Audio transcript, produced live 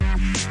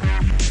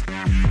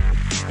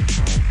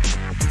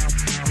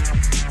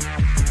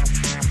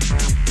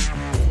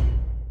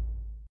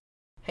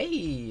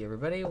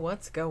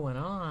what's going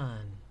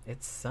on?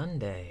 It's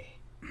Sunday.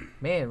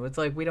 Man, it's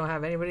like we don't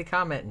have anybody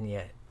commenting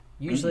yet.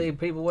 Usually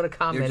people would have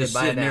commented They're just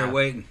by sitting now. there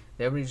waiting.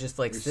 Everybody's just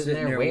like They're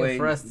sitting there waiting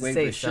for us to waiting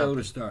say for the show something.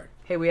 to start.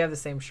 Hey, we have the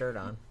same shirt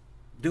on.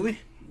 Do we?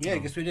 Yeah, I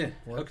guess we did.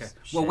 Whoops. Okay.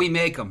 Shit. Well, we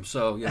make them,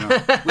 so we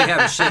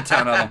have a shit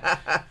ton of them.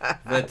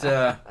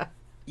 But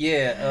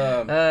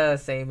yeah,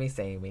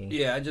 Samey.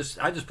 yeah.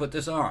 I just put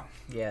this on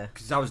Yeah.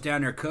 because I was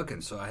down there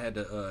cooking, so I had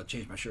to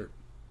change my shirt.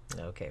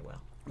 Okay,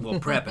 well. Well,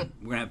 prepping.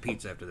 We're gonna have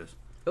pizza after this.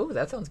 Oh,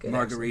 that sounds good.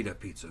 Margarita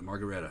pizza.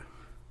 Margarita. Actually.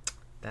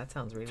 That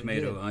sounds really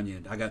Tomato, good.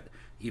 onion. I got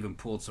even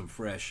pulled some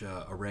fresh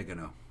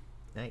oregano.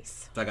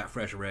 Nice. So I got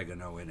fresh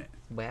oregano in it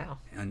Wow.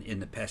 and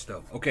in the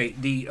pesto. Okay,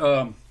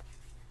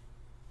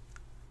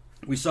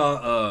 we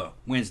saw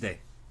Wednesday.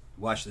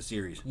 Watched the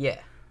series. Yeah.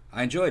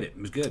 I enjoyed it.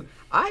 It was good.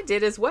 I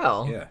did as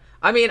well. Yeah.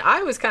 I mean,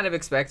 I was kind of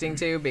expecting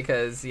to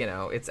because,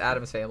 it's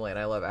Addams Family and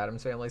I love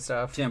Addams Family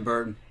stuff. Tim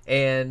Burton.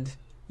 And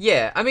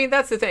yeah, I mean,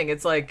 that's the thing.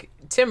 It's like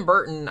Tim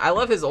Burton, I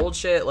love his old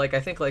shit. Like, I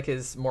think like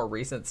his more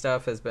recent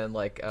stuff has been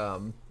like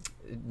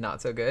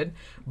not so good.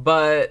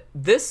 But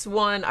this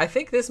one, I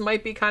think this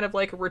might be kind of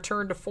like a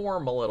return to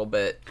form a little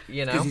bit,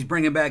 Because he's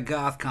bringing back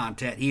goth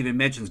content. He even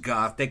mentions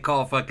goth. They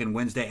call fucking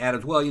Wednesday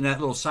Addams, well, that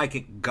little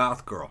psychic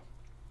goth girl.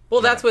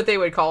 Well, that's what they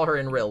would call her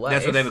in real life.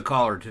 That's what they would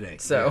call her today.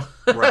 So.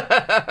 Yeah,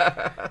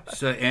 right.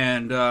 So,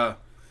 and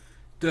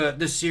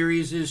the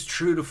series is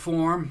true to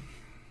form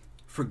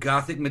for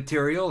gothic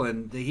material,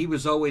 and he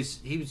was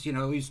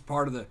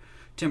part of the,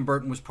 Tim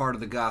Burton was part of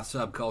the goth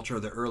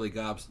subculture, the early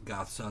goth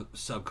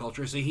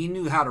subculture, so he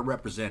knew how to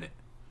represent it.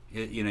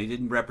 He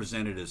didn't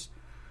represent it as,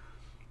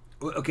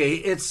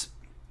 okay, this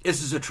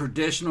is a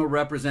traditional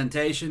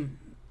representation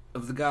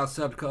of the goth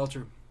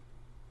subculture,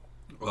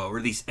 or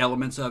at least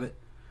elements of it.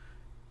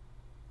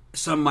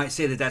 Some might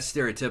say that that's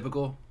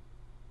stereotypical,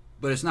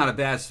 but it's not a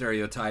bad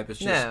stereotype. It's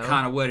just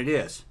kind of what it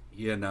is,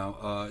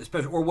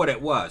 especially, or what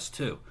it was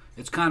too.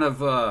 It's kind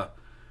of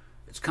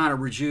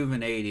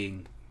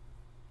rejuvenating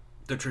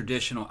the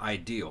traditional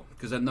ideal,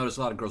 because I've noticed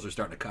a lot of girls are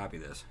starting to copy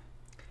this.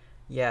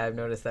 Yeah, I've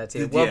noticed that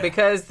too. Well,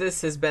 because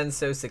this has been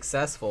so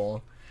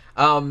successful,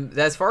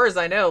 as far as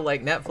I know,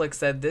 like Netflix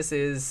said, this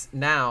is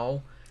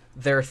now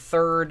their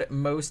third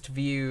most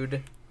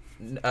viewed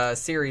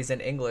series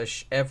in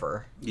English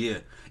ever. Yeah,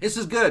 this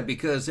is good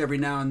because every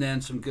now and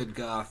then some good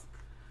goth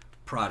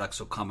products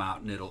will come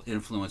out and it'll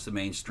influence the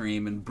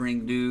mainstream and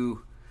bring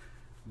new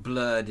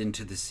blood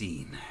into the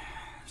scene.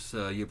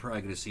 So you're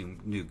probably going to see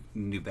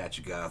new batch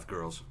of goth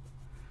girls,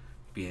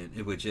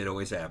 which it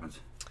always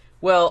happens.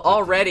 Well,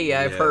 already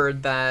I've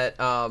heard that,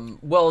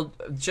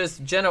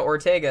 just Jenna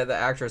Ortega, the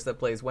actress that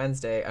plays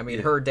Wednesday, I mean,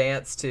 her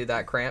dance to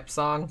that Cramps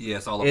song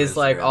is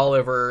like all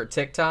over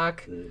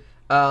TikTok.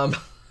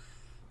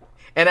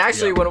 And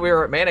actually, when we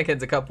were at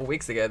Mannequins a couple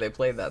weeks ago, they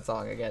played that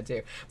song again,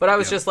 too. But I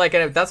was just like,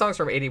 that song's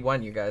from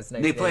 81, you guys.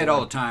 They play it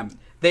all the time.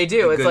 They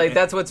do. It's like,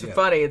 that's what's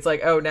funny. It's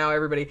like, oh, now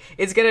everybody...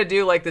 It's going to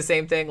do, like, the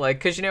same thing. Like,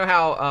 because you know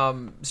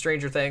how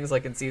Stranger Things,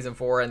 like, in Season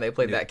 4, and they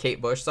played that Kate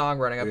Bush song,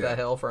 Running Up That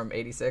Hill from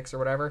 86 or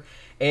whatever.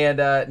 And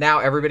now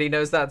everybody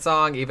knows that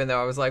song, even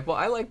though I was like, well,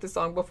 I liked the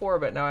song before,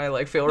 but now I,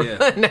 like, feel...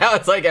 now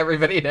it's like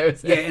everybody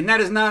knows it. Yeah, and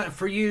that is not...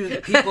 For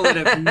you people that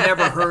have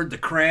never heard the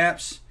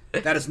Cramps...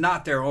 That is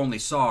not their only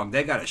song.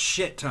 They got a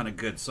shit ton of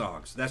good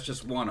songs. That's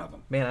just one of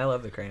them. Man, I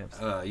love the Cramps.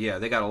 Yeah,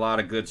 they got a lot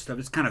of good stuff.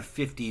 It's kind of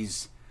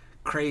 50s,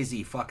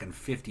 crazy fucking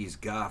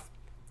 50s goth,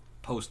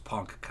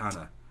 post-punk kind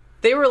of.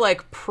 They were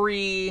like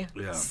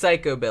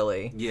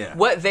pre-psychobilly. Yeah.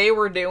 What they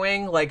were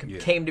doing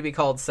came to be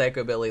called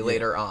psychobilly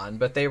later on,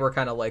 but they were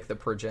kind of like the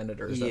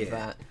progenitors of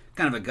that.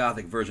 Kind of a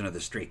gothic version of the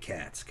Stray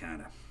Cats,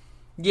 kind of.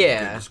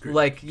 Yeah,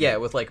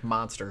 with like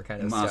monster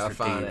kind of stuff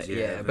on it.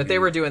 Yeah, but they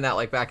were doing that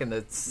like back in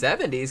the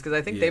 70s because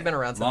I think they've been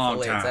around since the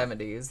late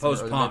 70s, or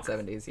the mid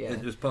 70s. Yeah,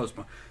 it was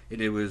post-punk.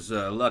 It was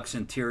Lux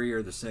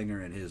Interior, the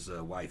singer, and his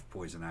wife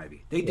Poison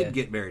Ivy. They did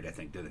get married, I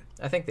think, did they?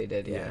 I think they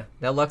did. Yeah.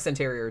 Now Lux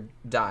Interior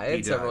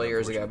died several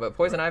years ago, but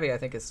Poison Ivy I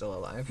think is still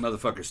alive.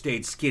 Motherfucker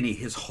stayed skinny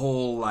his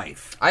whole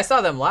life. I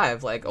saw them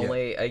live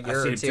only a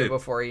year or two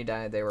before he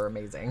died. They were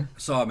amazing. I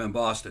saw him in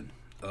Boston.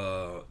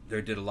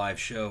 They did a live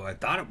show. I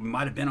thought it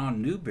might have been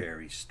on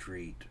Newberry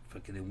Street,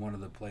 fucking in one of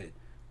the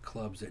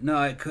clubs there.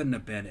 No, it couldn't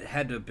have been. It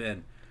had to have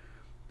been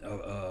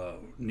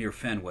near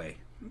Fenway.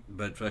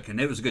 But fucking,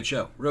 it was a good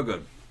show, real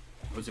good.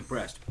 I was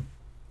impressed.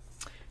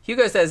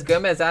 Hugo says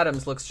Gomez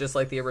Addams looks just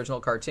like the original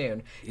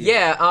cartoon.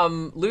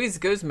 Luis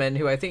Guzman,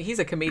 who I think he's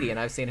a comedian.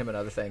 I've seen him in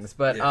other things,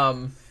 but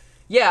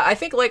I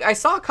think like I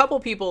saw a couple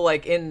people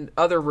like in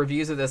other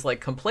reviews of this like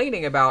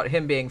complaining about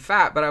him being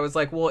fat, but I was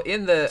like, well,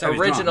 in the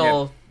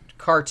original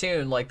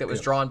cartoon like that was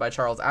drawn by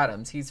Charles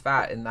Addams, he's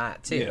fat in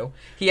that too.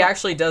 He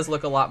actually does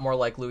look a lot more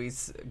like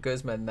Luis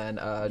Guzman than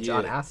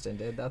John Astin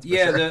did. That's for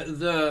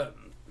sure.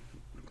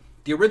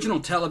 The original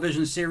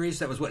television series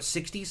that was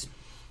 60s.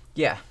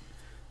 Yeah,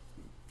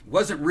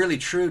 wasn't really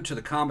true to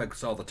the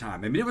comics all the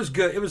time. I mean, it was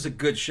good. It was a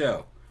good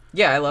show.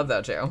 Yeah, I love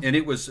that show. And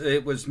it was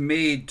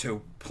made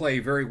to play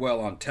very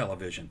well on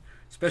television,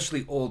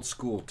 especially old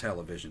school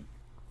television.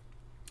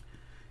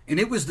 And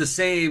it was the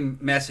same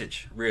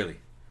message, really.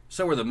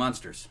 So were the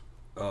Munsters.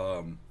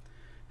 And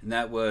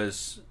that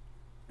was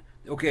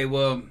okay.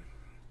 Well,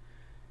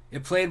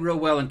 it played real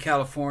well in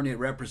California. It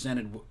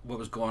represented what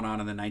was going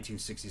on in the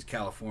 1960s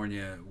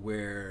California,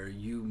 where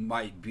you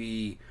might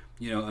be,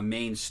 a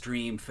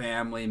mainstream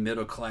family,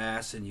 middle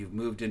class, and you've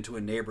moved into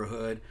a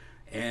neighborhood,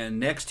 and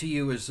next to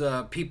you is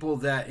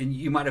people and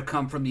you might have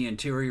come from the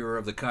interior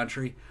of the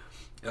country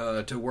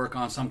to work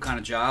on some kind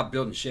of job,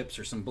 building ships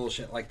or some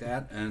bullshit like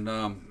that, and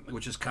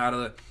which is kind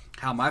of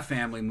how my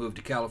family moved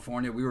to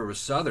California. We were a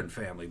Southern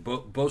family.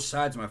 Both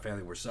sides of my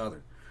family were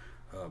Southern.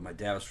 My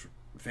dad was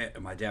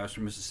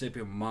from Mississippi,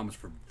 and my mom was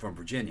from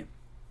Virginia.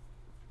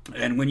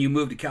 And when you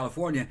move to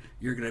California,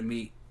 you're going to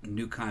meet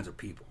new kinds of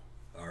people.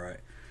 All right,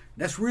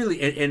 that's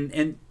really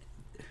and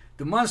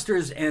the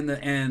Munsters and the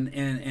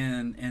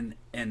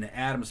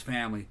Addams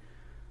Family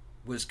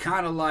was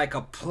kind of like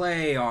a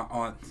play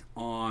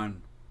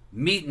on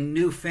meeting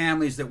new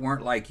families that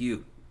weren't like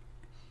you.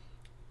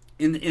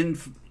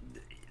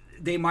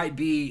 They might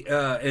be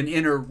an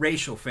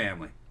interracial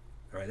family.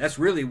 All right, that's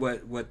really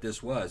what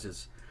this was.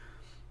 It's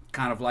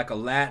kind of like a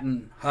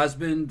Latin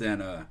husband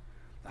and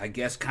I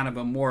guess kind of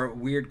a more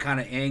weird kind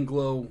of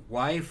Anglo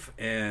wife,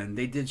 and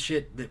they did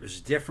shit that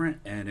was different,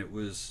 and it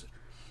was,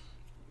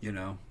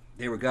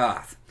 they were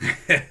goth.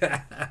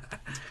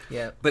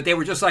 Yeah. But they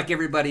were just like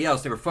everybody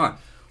else. They were fun.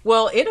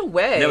 Well, in a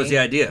way, that was the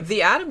idea.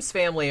 The Addams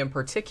Family in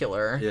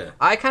particular, yeah.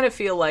 I kind of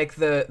feel like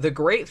the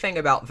great thing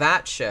about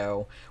that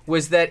show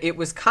was that it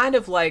was kind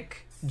of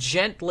like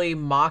gently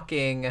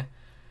mocking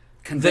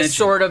convention. The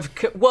sort of,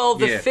 the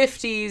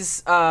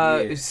 50s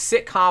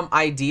sitcom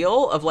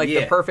ideal of like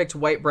the perfect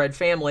white bread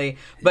family,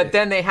 but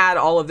then they had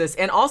all of this,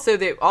 and also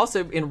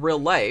in real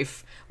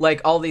life, like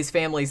all these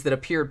families that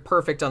appeared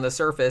perfect on the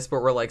surface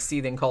but were like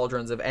seething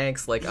cauldrons of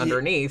angst like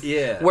underneath.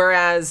 Yeah.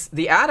 Whereas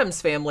the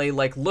Addams Family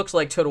like looked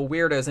like total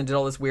weirdos and did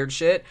all this weird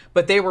shit,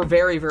 but they were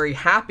very, very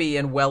happy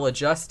and well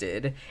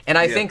adjusted. And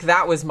I think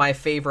that was my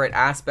favorite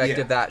aspect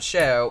of that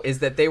show, is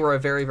that they were a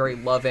very, very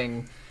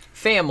loving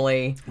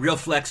family, real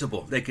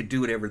flexible. They could do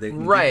whatever they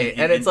right,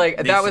 and it's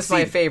like that was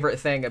my favorite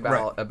thing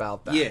about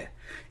that. Yeah,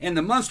 and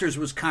the Munsters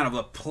was kind of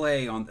a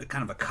play on,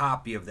 kind of a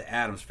copy of the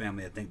Addams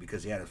Family, I think,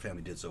 because the Addams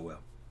Family did so well.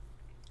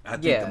 I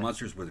think the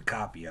Munsters were the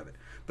copy of it,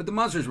 but the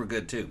Munsters were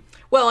good too.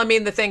 Well, I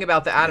mean, the thing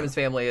about the Addams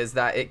Family is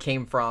that it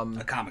came from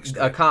a comic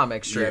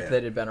strip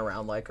that had been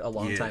around like a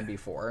long time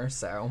before.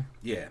 So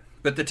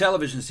but the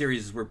television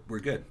series were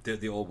good.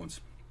 The old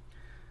ones.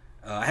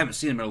 I haven't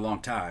seen them in a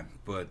long time,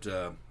 but.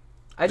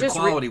 The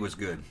quality was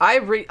good. I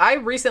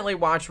recently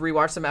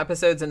rewatched some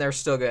episodes, and they're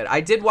still good.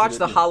 I did watch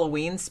the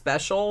Halloween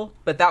special,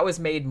 but that was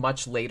made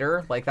much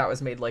later. Like that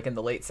was made like in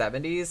the late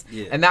 70s,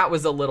 and that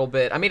was a little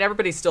bit. I mean,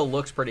 everybody still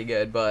looks pretty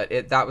good,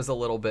 but that was a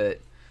little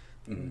bit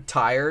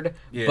tired.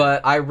 Yeah.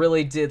 But I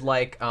really did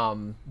like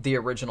the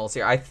original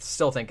series. I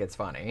still think it's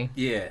funny.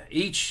 Yeah,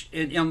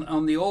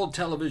 on the old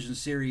television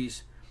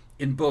series,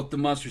 in both the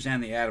Munsters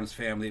and the Addams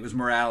Family, it was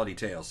morality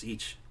tales.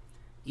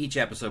 Each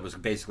episode was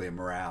basically a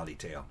morality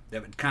tale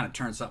that would kind of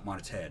turn something on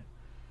its head.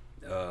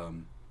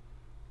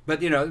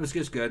 But, it was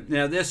just good.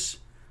 Now, this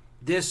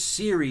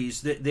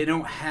series, they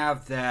don't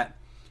have that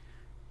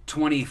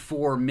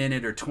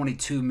 24-minute or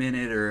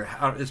 22-minute or...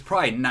 It's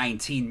probably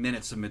 19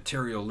 minutes of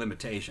material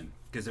limitation,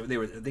 because I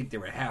think they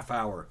were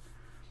half-hour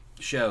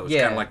shows,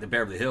 kind of like the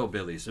Beverly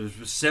Hillbillies. It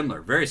was similar,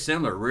 very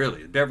similar,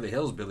 really. The Beverly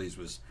Hillbillies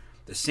was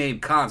the same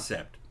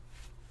concept.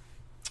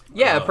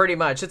 Yeah, pretty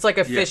much. It's like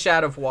a fish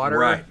out of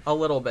water, a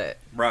little bit.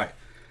 Right.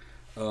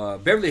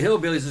 Beverly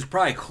Hillbillies is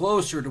probably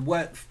closer to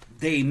what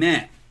they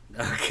meant,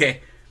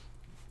 okay,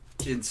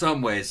 in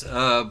some ways.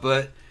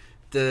 But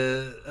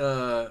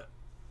because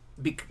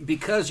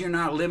you're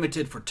not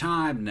limited for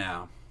time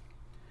now,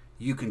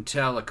 you can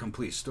tell a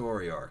complete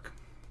story arc,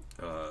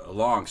 a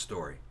long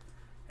story.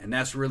 And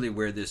that's really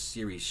where this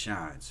series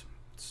shines.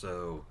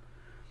 So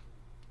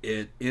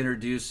it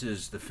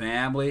introduces the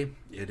family.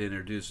 It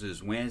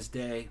introduces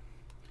Wednesday.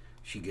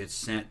 She gets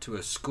sent to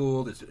a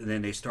school, and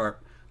then they start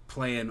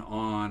playing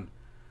on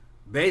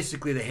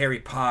basically the Harry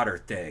Potter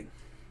thing,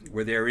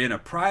 where they're in a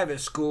private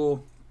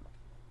school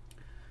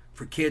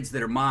for kids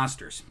that are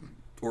monsters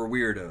or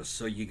weirdos.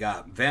 So you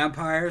got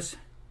vampires,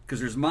 because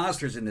there's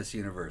monsters in this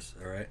universe,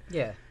 all right?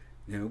 Yeah.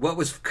 What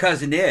was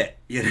Cousin It?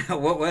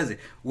 What was it?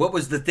 What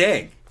was the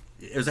thing?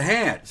 It was a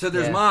hand. So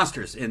there's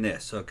monsters in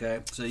this,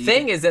 okay? So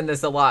Thing is in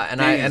this a lot, and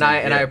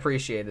I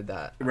appreciated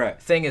that. Right.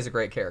 Thing is a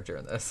great character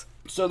in this.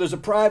 So there's a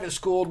private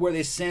school where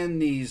they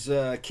send these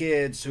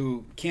kids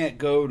who can't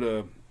go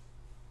to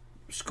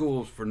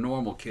schools for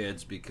normal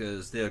kids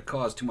because they'll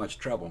cause too much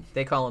trouble.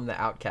 They call them the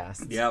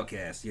outcasts. The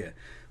outcasts, yeah.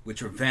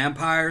 Which are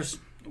vampires,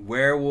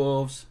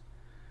 werewolves,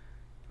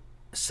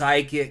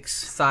 psychics,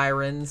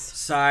 sirens,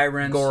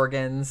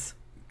 gorgons,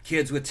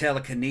 kids with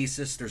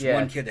telekinesis. There's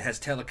one kid that has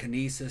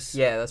telekinesis.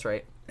 Yeah, that's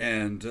right.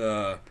 And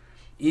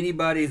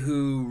anybody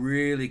who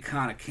really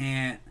kind of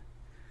can't.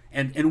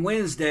 And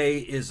Wednesday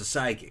is a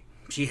psychic.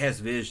 She has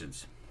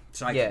visions.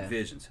 Psychic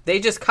visions. They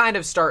just kind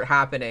of start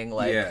happening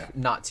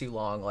not too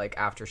long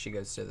after she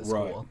goes to the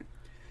school.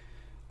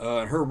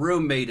 Her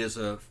roommate is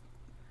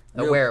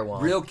A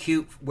werewolf. Real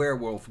cute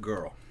werewolf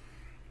girl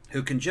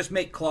who can just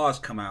make claws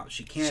come out.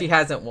 She can't. She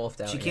hasn't wolfed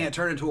out. She yet. can't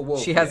turn into a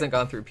wolf. She hasn't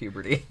gone through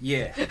puberty.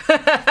 Yeah.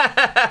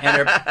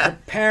 And her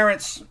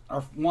parents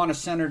want to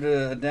send her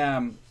to a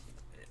damn,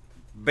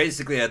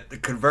 basically at the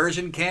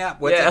conversion camp.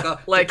 What's it called?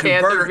 Like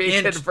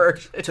conversion.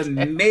 To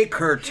make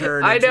her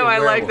turn I into know, a I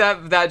like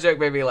werewolf. that joke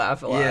made me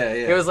laugh a lot. Yeah,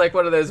 yeah. It was like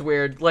one of those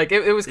weird, like,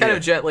 it was kind Yeah.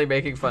 of gently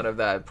making fun of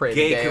that pray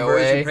Gay to gay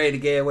conversion, away. pray to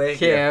gay away.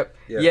 Camp.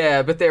 Yeah.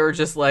 Yeah, but they were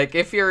just like,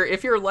 if your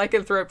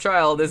lycanthrope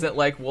child isn't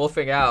like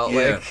wolfing out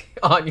Yeah. like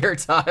on your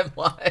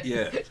timeline.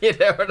 Yeah. You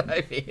know what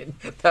I mean?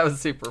 That was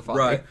super funny.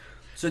 Right.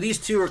 So these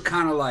two are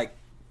kind of like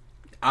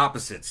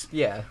opposites.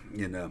 Yeah.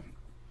 You know,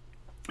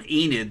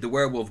 Enid, the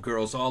werewolf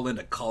girl's all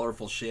into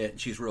colorful shit.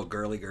 She's real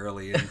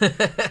girly,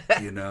 and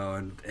you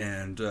know,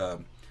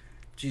 and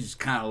she's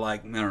kind of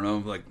like, I don't know,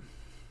 like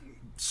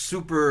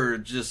super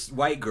just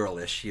white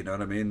girlish. You know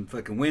what I mean?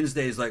 Fucking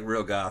Wednesday's like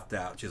real gothed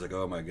out. She's like,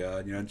 oh my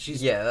god, you know. And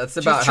she's That's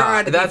she's about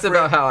trying to be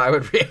about how I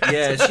would react.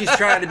 Yeah, she's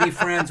trying to be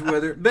friends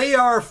with her. They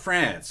are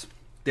friends.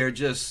 They're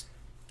just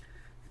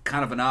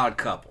kind of an odd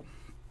couple.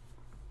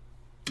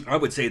 I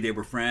would say they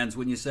were friends.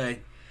 Wouldn't you say?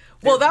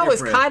 Well, that They're was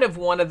friends. kind of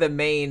one of the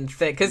main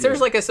things, because there's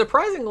like a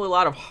surprisingly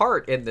lot of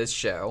heart in this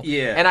show.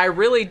 Yeah. And I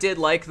really did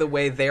like the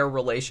way their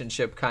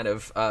relationship kind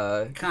of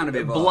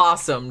evolved.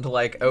 blossomed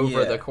like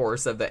over Yeah. the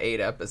course of the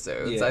 8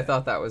 episodes. Yeah. I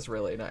thought that was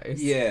really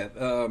nice. Yeah.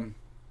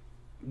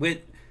 When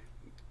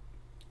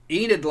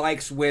Enid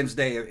likes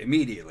Wednesday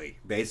immediately,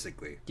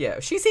 basically.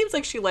 Yeah, she seems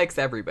like she likes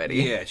everybody.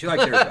 Yeah, she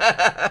likes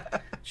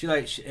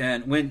everybody.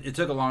 And when it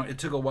took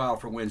a while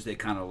for Wednesday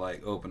kind of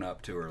like open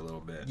up to her a little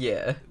bit.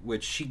 Yeah.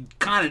 Which she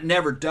kind of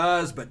never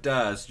does, but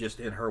does just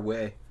in her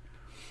way.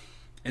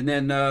 And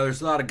then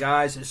there's a lot of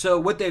guys. So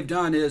what they've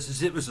done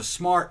is it was a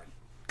smart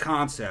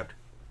concept.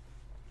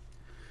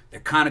 They're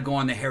kind of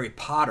going the Harry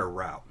Potter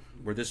route,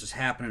 where this is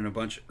happening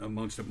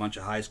amongst a bunch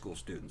of high school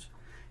students.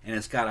 And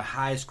it's got a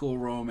high school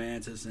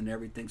romances and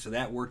everything. So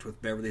that worked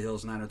with Beverly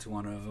Hills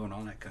 90210 and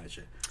all that kind of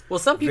shit. Well,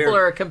 some people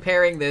are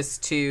comparing this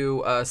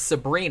to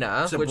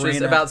Sabrina, which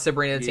is about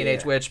Sabrina the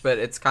Teenage Witch, but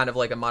it's kind of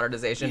like a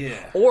modernization.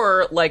 Yeah.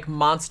 Or like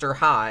Monster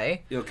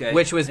High, Okay.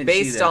 which was I didn't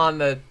see based that. on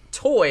the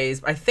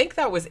toys. I think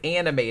that was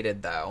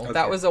animated though. Okay.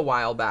 That was a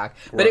while back,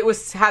 but Right.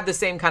 it had the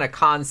same kind of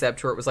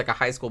concept where it was like a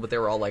high school, but they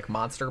were all like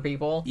monster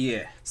people.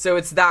 Yeah. So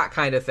it's that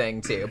kind of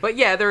thing too. But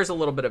yeah, there's a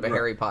little bit of a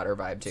Harry Potter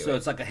vibe to So it.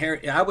 it's like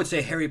I would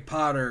say Harry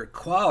Potter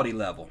quality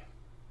level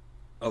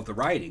of the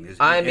writing.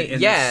 I mean,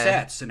 and yeah, the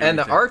sets and the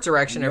everything. art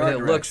direction, And the art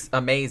everything looks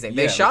amazing.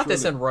 Yeah, They shot looks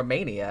this really in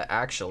Romania,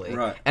 actually,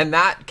 Right. and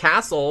that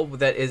castle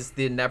that is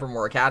the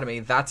Nevermore Academy,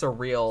 that's a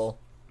real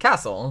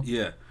castle.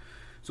 Yeah.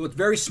 So it's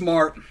very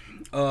smart.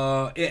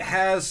 It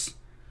has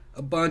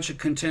a bunch of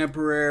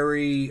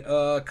contemporary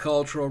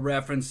cultural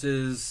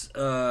references,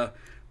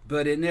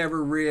 but it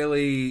never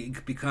really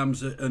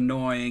becomes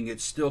annoying.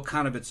 It's still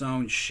kind of its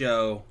own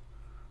show.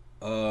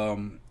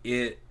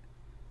 It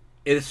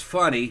is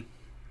funny,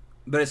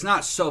 but it's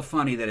not so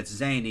funny that it's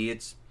zany.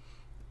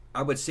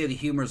 I would say the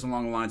humor is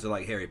along the lines of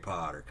like Harry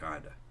Potter,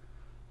 kind of.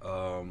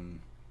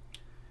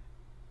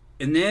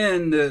 And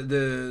then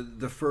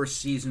the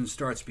first season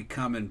starts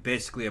becoming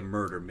basically a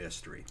murder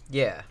mystery.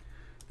 Yeah.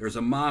 There's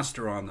a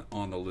monster on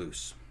the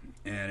loose,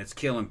 and it's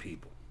killing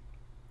people.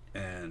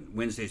 And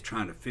Wednesday's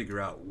trying to figure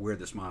out where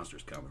this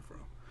monster's coming from.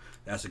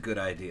 That's a good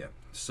idea.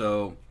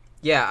 So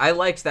Yeah, I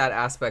liked that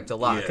aspect a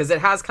lot Yeah. because it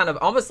has kind of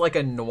almost like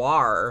a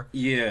noir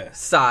yeah,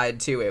 side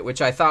to it,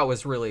 which I thought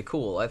was really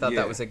cool. I thought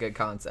Yeah. that was a good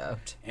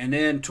concept. and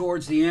then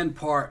towards the end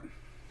part,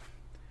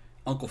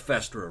 Uncle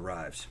Fester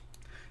arrives,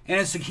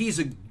 and he's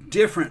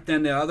different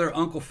than the other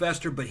Uncle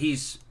Fester, but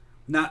he's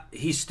not.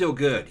 He's still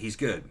good. He's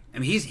good. I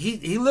mean,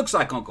 he looks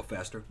like Uncle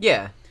Fester.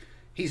 Yeah.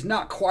 He's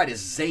not quite as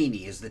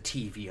zany as the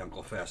TV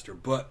Uncle Fester,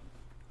 but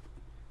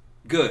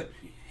good.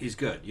 He's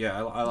good. Yeah,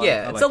 I like.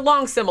 Yeah, I it's like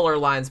along similar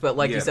lines, but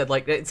like you Yeah. said,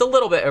 like it's a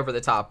little bit over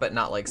the top, but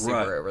not like super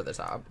Right. over the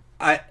top.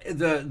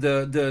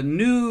 The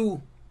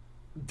new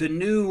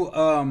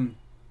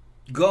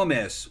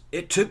Gomez.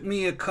 It took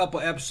me a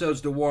couple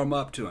episodes to warm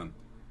up to him.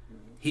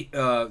 He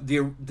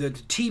the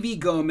TV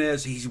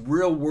Gomez. He's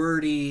real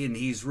wordy and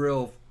he's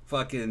real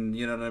fucking.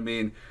 You know what I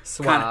mean?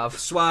 Suave.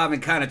 Suave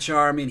and kind of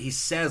charming. He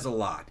says a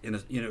lot in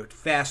a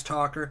fast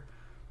talker.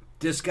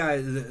 This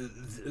guy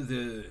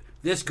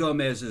this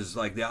Gomez is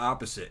like the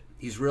opposite.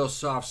 He's real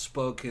soft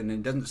spoken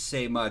and doesn't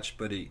say much,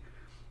 but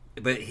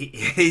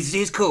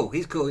he's cool.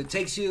 He's cool. It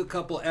takes you a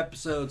couple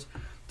episodes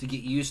to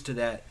get used to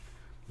that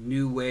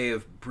new way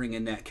of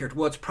bringing that character.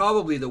 Well, it's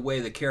probably the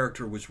way the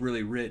character was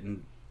really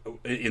written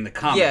in the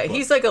comic Yeah, book.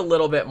 he's like a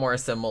little bit more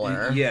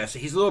similar. Yes,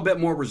 he's a little bit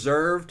more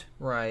reserved,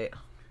 Right.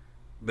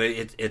 but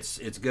it's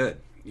good.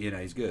 You know,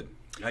 he's good.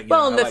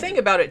 Well, and the thing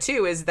about it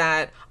too is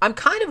that I'm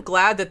kind of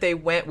glad that they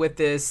went with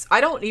this.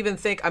 I don't even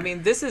think, I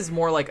mean, this is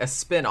more like a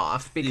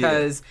spin-off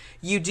because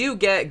you do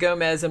get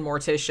Gomez and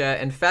Morticia,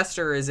 and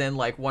Fester is in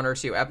like 1 or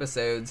 2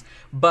 episodes,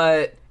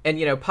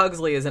 and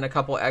Pugsley is in a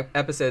couple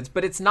episodes,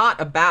 but it's not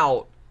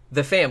about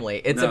the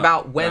family. It's No,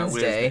 about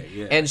Wednesday, Wednesday,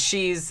 yeah. and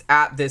she's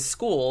at this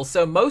school.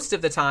 So most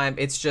of the time,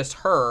 it's just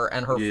her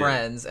and her Yeah.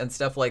 friends and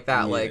stuff like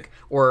that. Yeah. Like,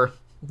 or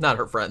not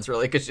her friends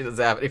really, because she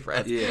doesn't have any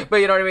friends. Yeah.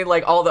 But you know what I mean?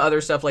 Like all the other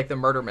stuff, like the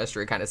murder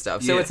mystery kind of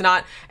stuff. So Yeah. it's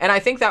not. And I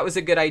think that was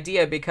a good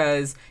idea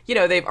because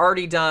they've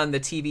already done the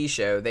TV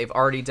show. They've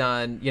already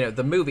done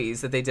the movies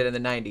that they did in the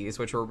 '90s,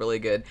 which were really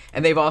good.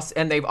 And they've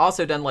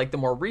also done like the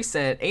more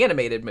recent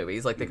animated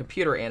movies, like the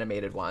computer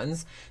animated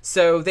ones.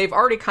 So they've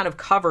already kind of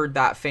covered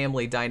that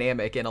family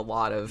dynamic in a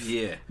lot of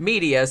Yeah.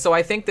 media. So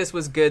I think this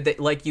was good that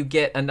like you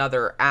get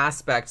another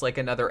aspect, like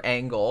another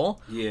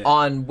angle Yeah.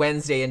 on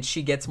Wednesday, and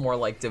she gets more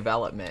like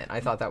development. I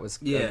thought that was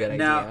a good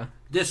Now, idea.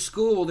 this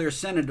school they're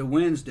sending to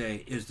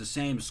Wednesday is the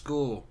same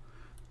school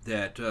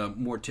that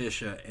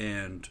Morticia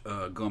and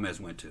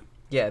Gomez went to.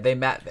 Yeah, they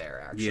met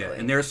there actually. Yeah,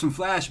 and there's some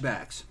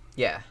flashbacks.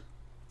 Yeah.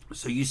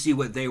 So you see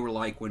what they were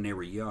like when they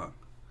were young.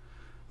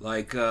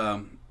 Like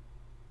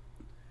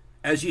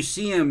as you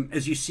see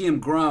them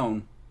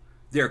grown,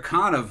 they're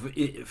kind of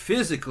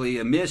physically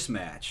a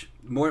mismatch.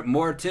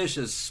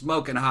 Morticia's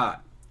smoking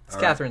hot. It's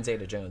Catherine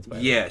Zeta-Jones, by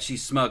the way. Yeah,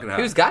 she's smoking hot.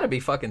 Who's got to be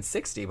fucking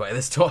 60 by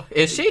this time.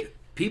 Is she?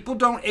 People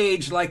don't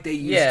age like they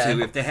used Yeah.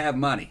 to if they have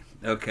money.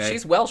 Okay,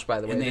 She's Welsh,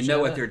 by the way. and they Did you know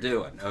what that? they're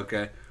doing.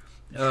 Okay,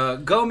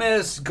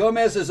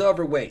 Gomez is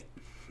overweight.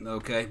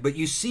 Okay, but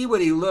you see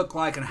what he looked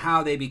like and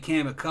how they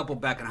became a couple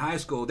back in high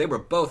school. They were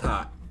both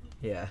hot.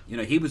 Yeah.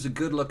 He was a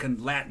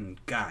good-looking Latin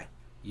guy.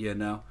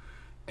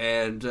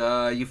 And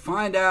you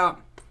find out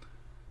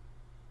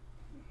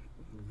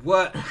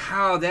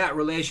how that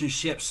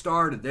relationship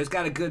started. There's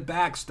got a good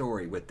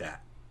backstory with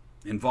that,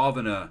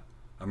 involving a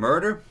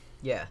murder.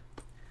 Yeah.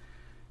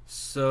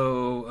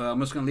 So I'm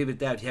just going to leave it at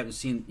that.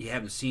 You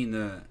haven't seen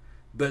the,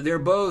 but they're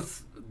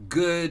both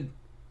good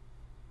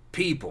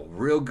people,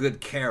 real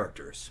good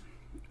characters,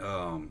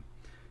 and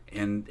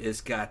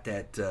it's got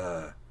that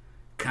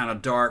kind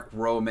of dark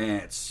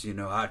romance.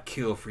 I'd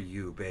kill for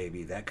you,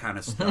 baby, that kind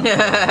of stuff.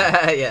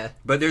 Yeah.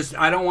 But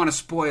I don't want to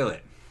spoil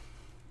it.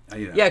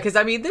 Yeah, because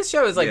I mean, this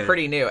show is like Yeah.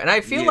 pretty new, and I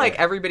feel Yeah. like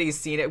everybody's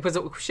seen it. Because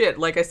shit,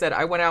 like I said,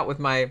 I went out with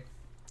my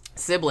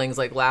siblings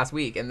like last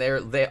week, and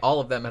they all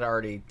of them had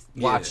already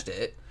watched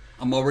it.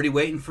 I'm already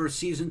waiting for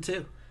season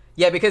 2.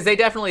 Yeah, because they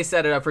definitely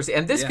set it up for,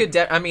 and this Yeah. could,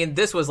 I mean,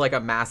 this was like a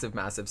massive,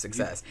 massive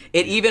success.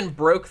 It even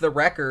broke the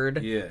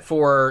record Yeah.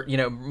 for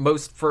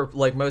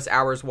most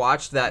hours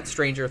watched that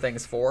Stranger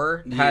Things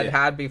 4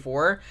 had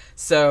before.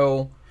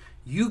 So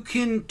You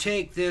can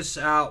take this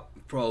out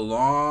for a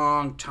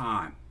long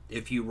time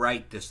if you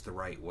write this the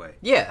right way.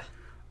 yeah,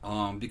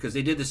 Because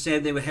they did the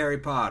same thing with Harry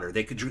Potter.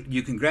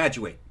 You can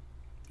graduate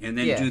and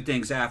then Yeah. do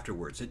things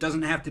afterwards. It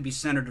doesn't have to be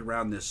centered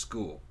around this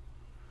school,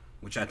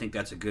 which I think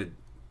that's a good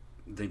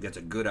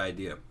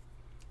idea.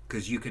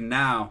 Because you can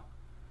now,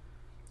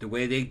 the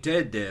way they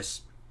did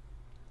this,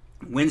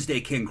 Wednesday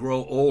can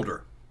grow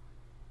older.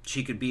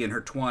 She could be in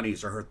her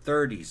 20s or her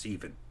 30s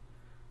even,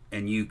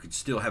 and you could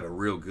still have a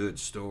real good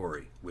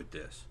story with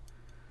this.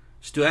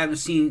 Still haven't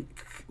seen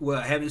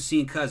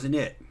Cousin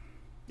It.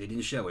 They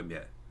didn't show him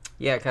yet.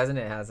 yeah, Cousin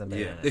It hasn't been.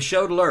 In They it.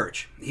 showed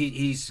Lurch.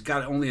 He's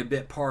got only a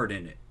bit part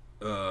in it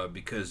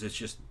because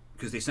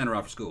they sent her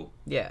off to school.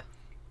 Yeah,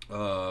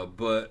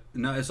 But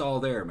no, it's all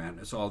there, man.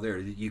 It's all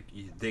there.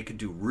 They could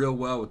do real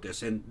well with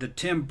this. And the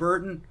Tim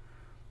Burton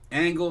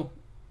angle,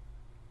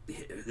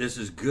 this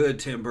is good.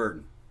 Tim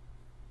Burton.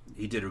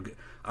 He did a good.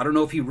 I don't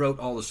know if he wrote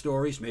all the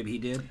stories. Maybe he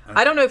did.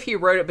 I don't know if he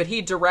wrote it, but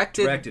he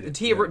directed Directed it,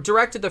 he yeah.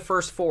 directed the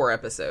first 4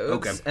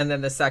 episodes, Okay. and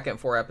then the second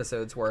 4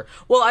 episodes were.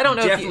 Well, I don't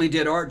know. Definitely if you,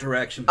 did art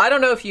direction. I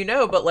don't know if you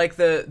know, but like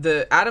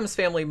the Addams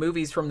Family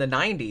movies from the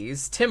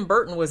 '90s, Tim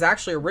Burton was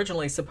actually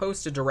originally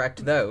supposed to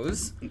direct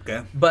those.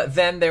 Okay. But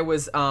then there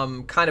was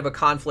kind of a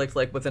conflict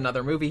like with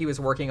another movie he was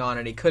working on,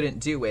 and he couldn't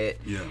do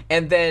it. Yeah.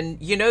 And then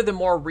the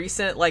more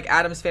recent like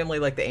Addams Family,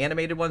 like the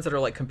animated ones that are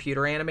like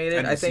computer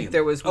animated. I see think them.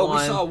 there was Oh,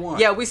 one. we saw one.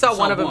 Yeah, we saw We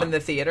one saw of them one. in the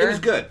theater. It was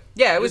good.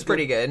 Yeah, it was good.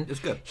 pretty good. It was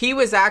good. He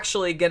was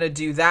actually gonna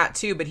do that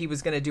too, but he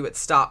was gonna do it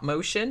stop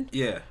motion.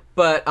 Yeah.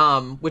 But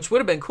which would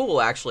have been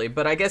cool actually.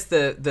 But I guess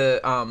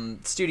the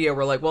studio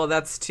were like, well,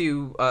 that's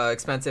too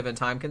expensive and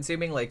time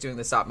consuming. Like doing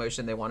the stop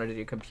motion, they wanted to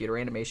do computer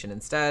animation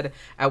instead.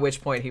 At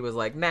which point he was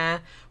like, nah.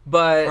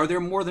 But Are there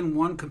more than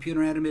one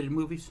computer animated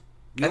movies?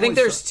 I think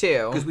there's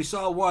 2. Because we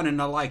saw one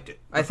and I liked it.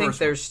 I think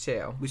there's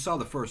 2. We saw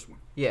the first one.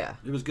 Yeah.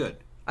 It was good.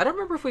 I don't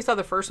remember if we saw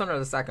the first one or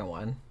the second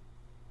one.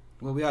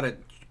 Well, we ought to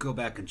go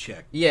back and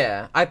check.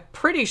 Yeah, I'm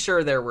pretty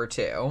sure there were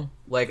 2,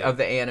 like of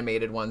the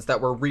animated ones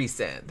that were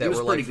recent, that was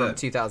were like pretty from good.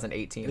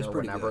 2018 or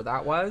pretty whenever good.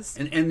 that was.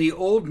 And the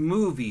old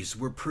movies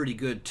were pretty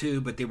good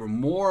too, but they were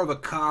more of a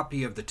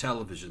copy of the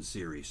television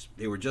series.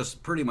 They were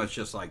just pretty much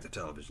just like the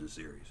television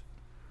series.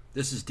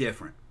 This is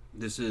different.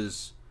 This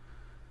is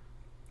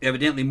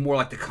evidently more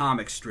like the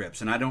comic strips,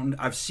 and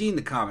I've seen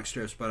the comic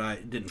strips, but I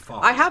didn't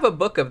follow. I have a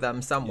book of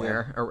them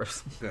somewhere or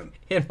Good.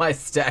 in my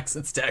stacks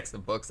and stacks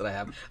of books that I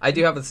have. I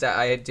do have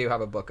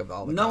a book of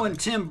all the Knowing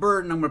comics. Tim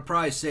Burton, I'm going to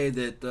probably say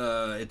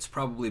that it's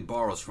probably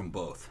borrows from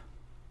both.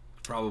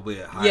 Probably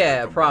a hybrid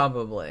Yeah, from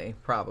both.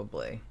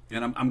 probably.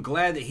 And I'm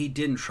glad that he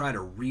didn't try to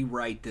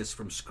rewrite this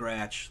from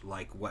scratch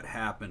like what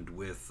happened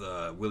with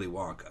Willy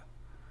Wonka.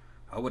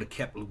 I would have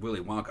kept Willy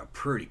Wonka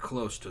pretty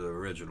close to the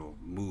original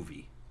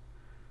movie.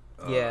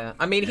 Yeah,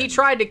 I mean, he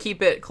tried to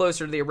keep it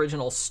closer to the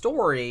original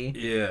story.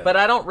 Yeah. But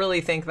I don't really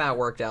think that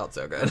worked out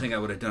so good. I think I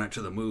would have done it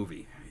to the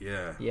movie.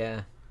 Yeah.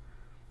 Yeah.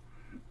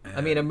 And,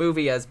 I mean, a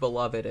movie as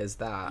beloved as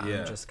that.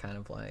 Yeah. I'm just kind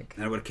of like.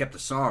 And I would have kept the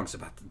songs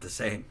about the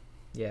same.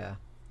 Yeah.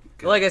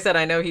 Good. Like I said,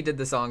 I know he did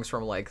the songs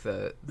from like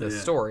the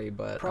story,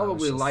 but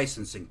probably just,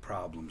 licensing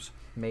problems.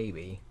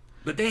 Maybe.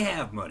 But they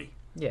have money.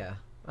 Yeah.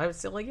 I was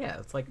still like, yeah,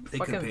 it's like They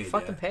fucking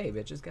could pay, pay,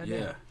 bitches,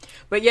 goddamn. Yeah.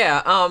 But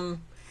yeah,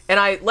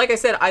 and like I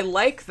said, I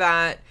like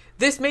that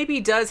this maybe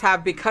does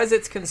have, because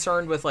it's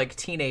concerned with like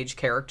teenage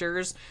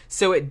characters,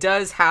 so it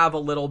does have a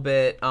little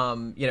bit,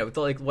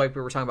 like we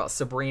were talking about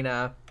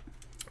Sabrina,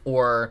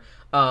 or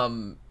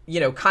kind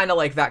of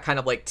like that kind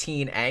of like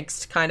teen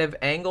angst kind of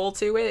angle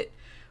to it,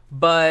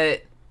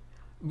 but.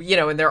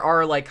 And there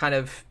are like kind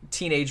of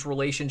teenage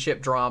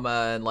relationship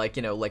drama and like,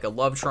 like a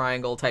love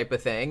triangle type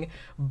of thing.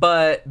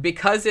 But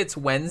because it's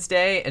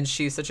Wednesday and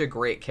she's such a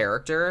great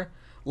character,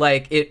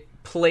 like it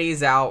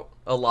plays out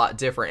a lot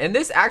different. And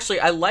this actually,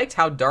 I liked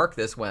how dark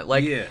this went.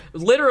 Like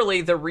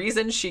literally the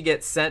reason she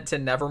gets sent to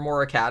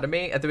Nevermore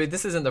Academy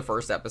this is in the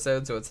first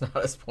episode, so it's not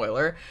a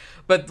spoiler,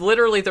 but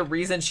literally the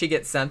reason she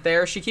gets sent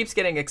there, she keeps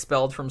getting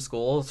expelled from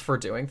schools for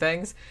doing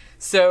things.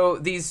 So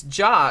these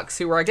jocks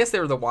who were, I guess they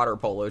were the water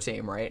polo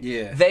team, right?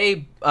 Yeah.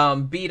 They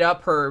beat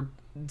up her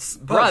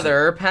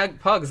brother,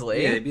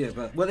 Pugsley. Yeah, they beat him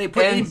up. Well, they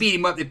didn't beat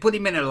him up. They put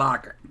him in a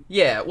locker.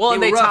 Yeah, well,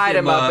 and they tied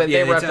him up, and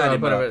they roughed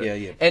him up.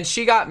 Yeah. And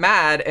she got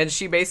mad, and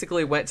she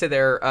basically went to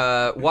their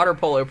water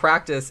polo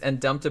practice and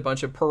dumped a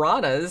bunch of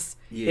piranhas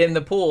in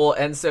the pool,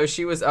 and so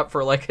she was up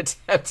for like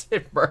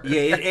attempted murder.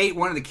 Yeah, it ate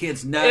one of the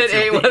kids' nuts. It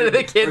ate one of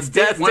the kids'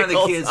 testicles one of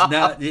the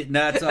kids'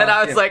 nuts off. And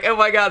I was like, oh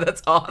my god,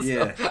 that's awesome.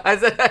 Yeah. I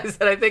said,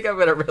 I think I'm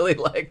gonna really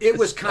like this It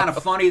was kind show.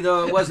 of funny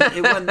though. It wasn't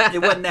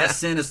that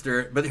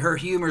sinister, but her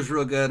humor's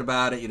real good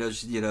about it.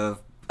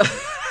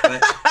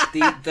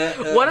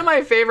 But one of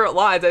my favorite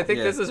lines, I think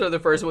this is the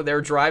first when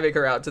they're driving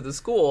her out to the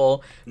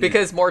school,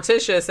 because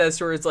Morticia says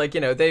to her, it's like,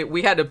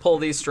 we had to pull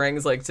these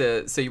strings like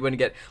so you wouldn't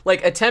get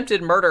like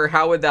attempted murder.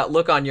 How would that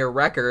look on your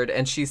record?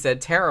 And she said,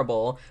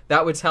 terrible.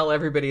 That would tell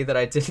everybody that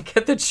I didn't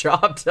get the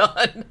job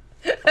done.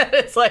 And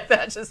it's like,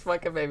 that just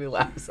fucking made me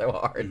laugh so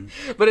hard.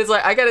 But it's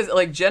like, I gotta,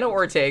 like, Jenna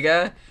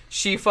Ortega,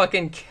 she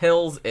fucking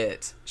kills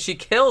it. She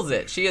kills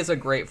it. She is a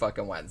great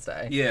fucking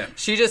Wednesday. Yeah.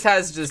 She just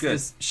has just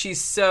this,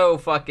 she's so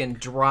fucking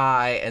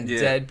dry and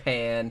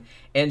deadpan.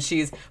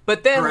 And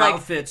but then her like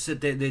outfits that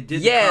they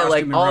did,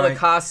 like all right. the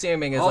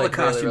costuming is all like the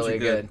costumes really,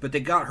 really are good. But they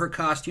got her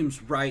costumes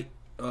right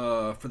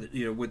for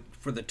the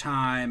for the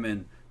time,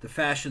 and the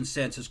fashion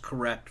sense is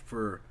correct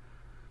for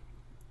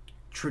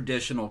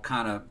traditional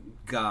kind of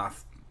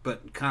goth.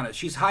 But kind of,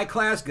 she's high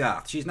class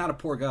goth. She's not a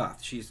poor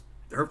goth.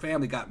 Her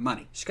family got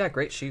money. She's got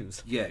great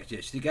shoes. Yeah,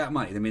 she got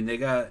money. I mean, they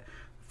got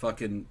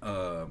fucking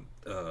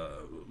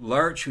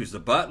Lurch, who's the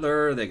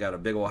butler. They got a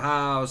big old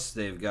house.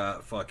 They've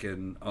got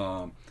fucking.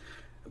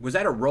 Was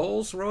that a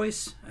Rolls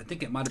Royce? I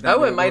think it might have been.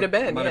 Oh, it might have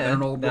been. Might have been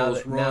an old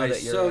Rolls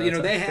Royce. So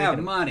they have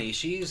thinking. money.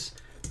 She's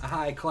a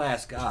high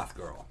class goth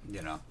girl,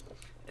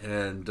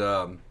 and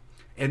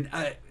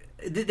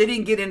they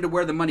didn't get into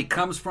where the money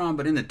comes from,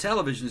 but in the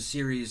television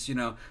series,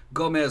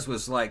 Gomez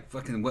was like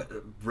fucking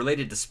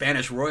related to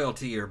Spanish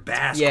royalty or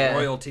Basque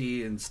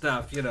royalty and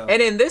stuff,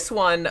 And in this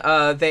one,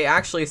 they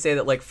actually say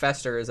that like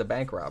Fester is a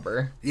bank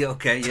robber. Yeah,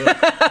 okay,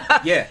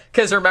 yeah, yeah.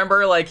 Because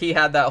remember, like he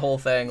had that whole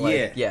thing,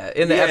 like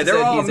in the episode,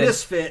 they're all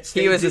misfits.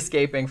 He was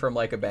escaping from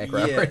like a bank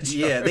robber.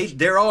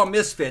 They're all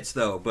misfits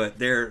though, but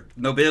they're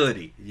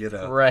nobility,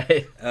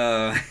 Right.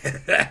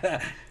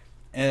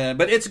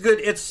 But it's good.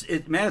 It's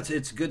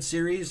a good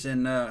series,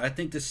 and I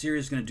think this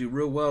series is going to do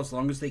real well as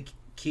long as they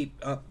keep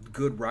up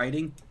good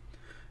writing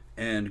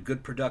and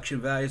good production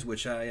values,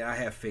 which I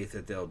have faith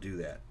that they'll do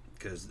that,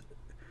 because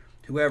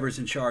whoever's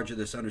in charge of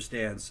this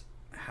understands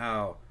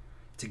how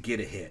to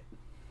get a hit.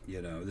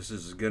 This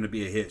is going to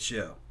be a hit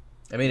show.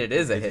 I mean, it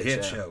is a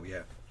hit show.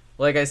 Yeah.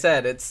 Like I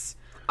said,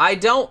 I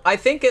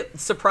think it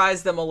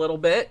surprised them a little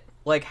bit,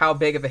 like how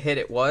big of a hit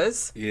it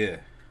was. Yeah.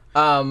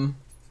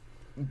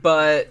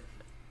 But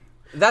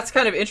that's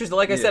kind of interesting.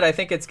 Like I said, I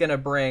think it's going to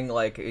bring,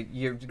 like,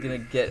 you're going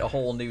to get a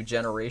whole new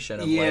generation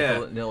of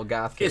like little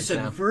goth kids. It's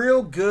a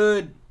real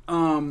good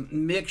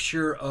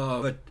mixture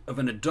of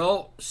an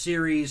adult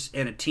series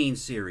and a teen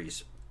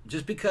series.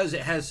 Just because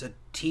it has a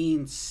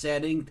teen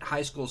setting,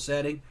 high school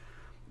setting,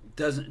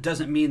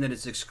 doesn't mean that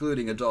it's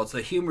excluding adults.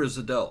 The humor is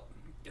adult,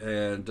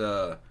 and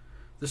the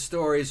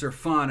stories are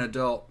fun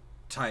adult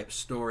type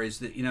stories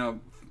that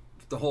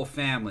the whole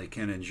family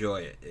can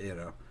enjoy it.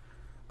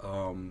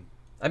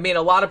 I mean,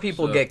 a lot of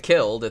people get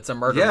killed. It's a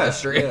murder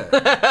mystery.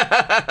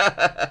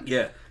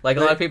 Yeah. Like, a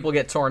lot of people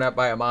get torn up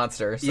by a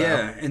monster. So.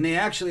 Yeah, and they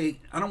actually,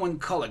 I don't want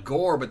to call it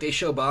gore, but they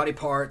show body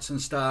parts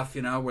and stuff,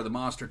 you know, where the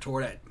monster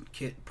tore that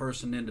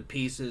person into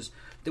pieces.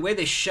 The way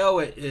they show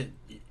it,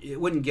 it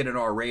wouldn't get an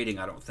R rating,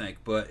 I don't think,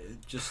 but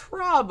just...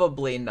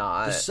 Probably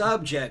not. The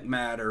subject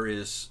matter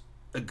is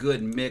a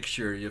good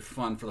mixture of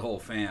fun for the whole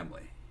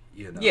family,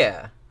 you know?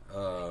 Yeah.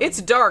 It's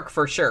dark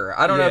for sure.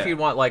 I don't know if you'd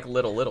want like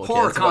little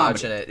horror kids comedy.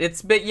 watching it.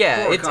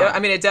 I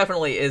mean, it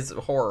definitely is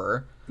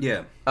horror.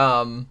 Yeah.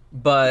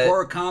 But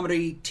horror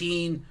comedy,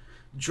 teen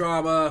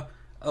drama,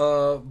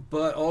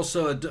 but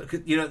also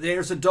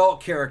there's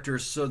adult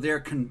characters, so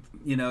they're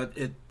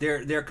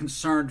they're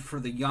concerned for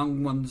the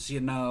young ones, you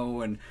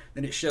know, and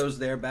then it shows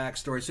their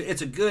backstory. So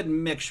it's a good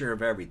mixture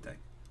of everything.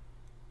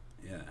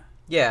 Yeah.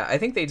 Yeah, I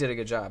think they did a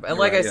good job. And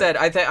like I said,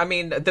 I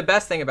mean, the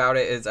best thing about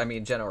it is, I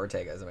mean, Jenna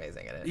Ortega is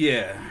amazing in it.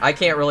 Yeah. I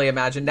can't really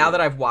imagine, now that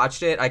I've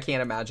watched it, I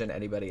can't imagine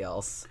anybody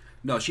else.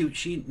 No,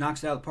 she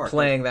knocks it out of the park.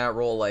 Playing that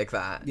role like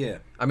that. Yeah.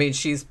 I mean,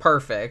 she's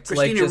perfect.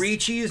 Christina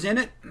Ricci is in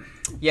it.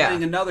 Yeah.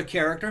 Playing another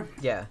character.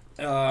 Yeah.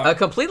 A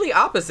completely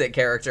opposite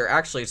character,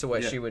 actually, to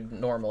what she would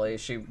normally,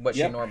 she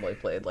normally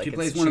played. Like, she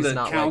plays one of the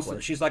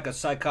counselors. She's like a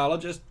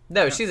psychologist.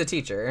 No, she's a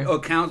teacher.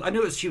 Oh, I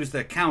knew she was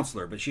the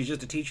counselor, but she's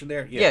just a teacher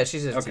there? Yeah,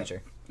 she's just a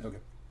teacher. Okay.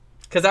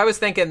 Because I was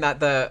thinking that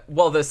the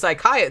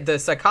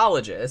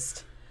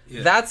psychologist,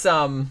 that's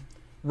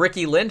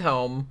Ricky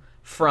Lindholm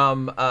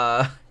from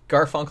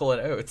Garfunkel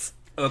and Oates.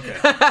 Okay.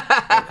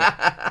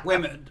 Wait a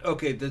minute.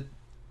 Okay.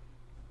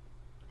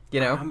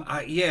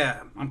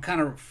 I'm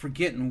kind of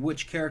forgetting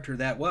which character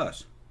that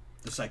was.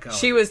 The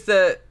psychologist. She was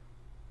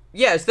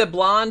it's the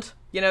blonde.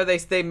 You know,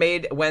 they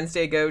made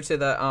Wednesday go to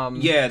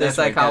the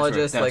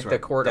psychologist, the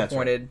court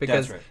appointed,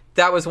 because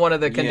that was one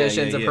of the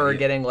conditions of her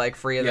getting like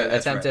free of the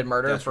attempted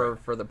murder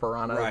for the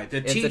piranha. Right. The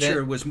incident.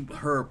 teacher was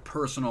her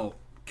personal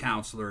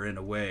counselor in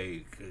a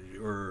way,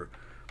 or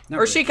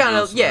she kind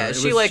of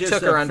she like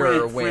took her under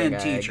her wing.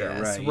 Teacher, I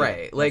guess. right?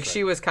 Right. Like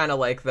she was kind of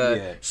like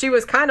she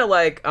was kind of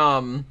like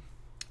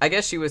I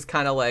guess she was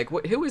kind of like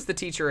who was the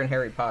teacher in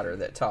Harry Potter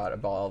that taught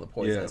about all the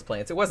poisonous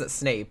plants? It wasn't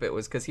Snape. It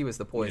was because he was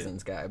the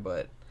poisons guy,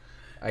 but.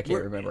 I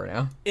can't remember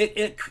now.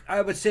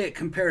 I would say it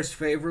compares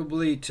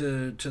favorably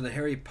to the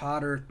Harry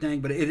Potter thing,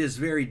 but it is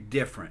very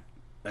different.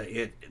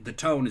 The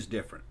tone is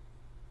different.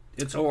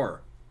 It's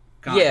horror.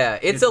 Yeah,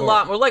 it's a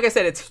lot more. Like I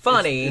said, it's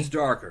funny. It's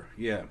darker.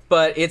 Yeah,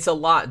 but it's a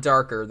lot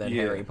darker than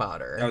Harry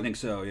Potter. I think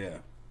so. Yeah.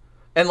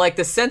 And like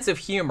the sense of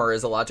humor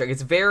is a lot darker.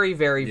 It's very,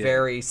 very,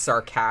 very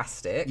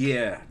sarcastic.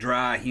 Yeah,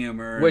 dry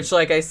humor. Which,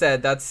 like I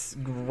said, that's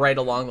right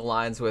along the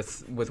lines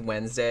with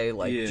Wednesday.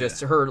 Like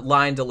just her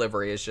line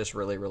delivery is just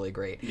really, really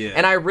great. Yeah.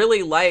 And I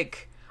really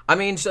like. I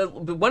mean,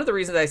 one of the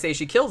reasons I say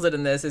she kills it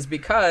in this is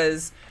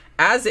because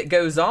as it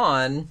goes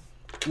on,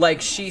 like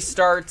she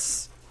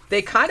starts.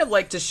 They kind of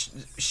like to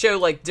show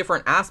like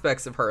different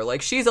aspects of her.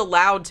 Like she's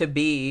allowed to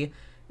be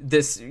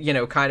this, you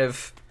know, kind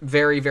of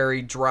very,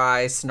 very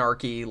dry,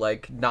 snarky,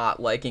 like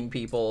not liking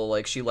people.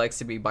 Like she likes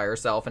to be by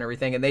herself and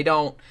everything. And they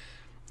don't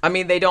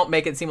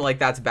make it seem like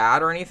that's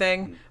bad or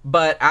anything.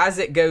 But as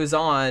it goes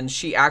on,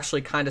 she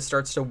actually kind of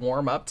starts to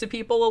warm up to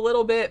people a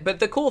little bit. But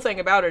the cool thing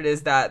about it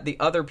is that the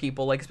other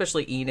people, like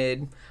especially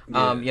Enid, you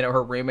know,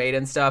 her roommate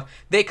and stuff,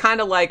 they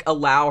kind of like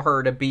allow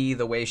her to be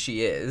the way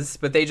she is.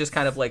 But they just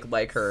kind of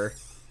like her,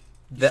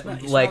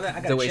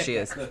 the way she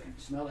is.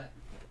 Smell that?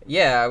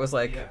 Yeah, I was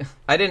like,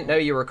 I didn't know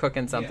you were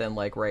cooking something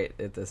like right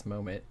at this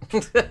moment.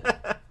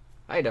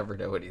 I never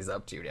know what he's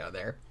up to down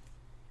there.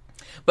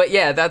 But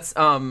yeah, that's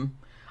I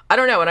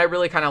don't know, and I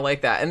really kind of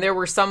like that. And there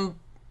were some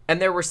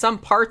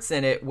parts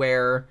in it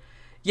where,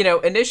 you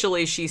know,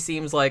 initially she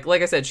seems like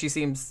I said, she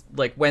seems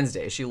like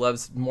Wednesday. She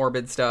loves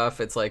morbid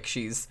stuff. It's like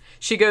she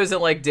goes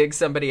and like digs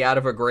somebody out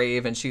of a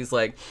grave, and she's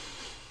like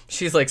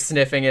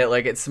sniffing it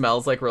like it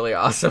smells like really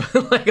awesome,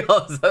 like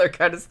all this other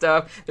kind of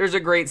stuff. There's a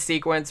great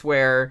sequence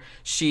where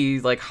she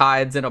like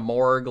hides in a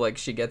morgue, like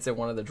she gets in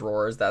one of the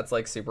drawers. That's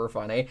like super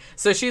funny.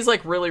 So she's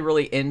like really,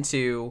 really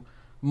into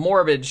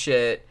morbid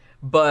shit,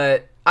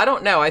 but I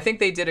don't know. I think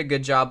they did a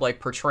good job like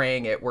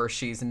portraying it where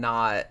she's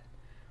not,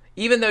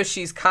 even though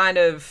she's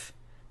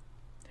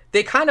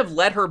they kind of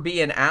let her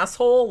be an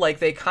asshole. Like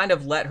they kind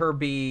of let her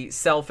be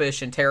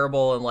selfish and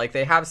terrible, and like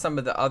they have some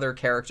of the other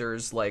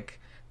characters like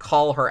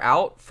call her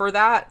out for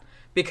that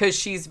because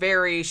she's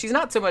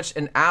not so much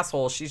an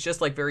asshole, she's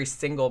just like very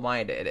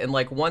single-minded. And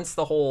like once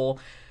the whole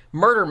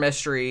murder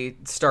mystery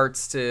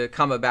starts to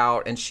come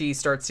about and she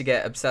starts to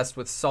get obsessed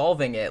with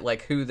solving it,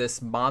 like who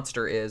this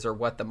monster is or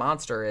what the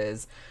monster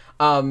is,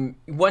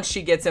 once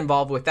she gets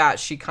involved with that,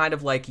 she kind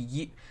of like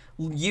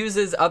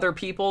uses other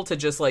people to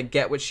just like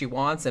get what she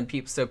wants, and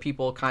so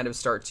people kind of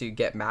start to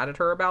get mad at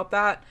her about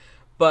that.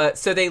 But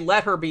so they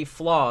let her be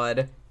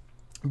flawed,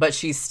 but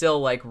she's still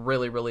like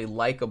really, really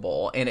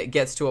likable. And it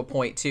gets to a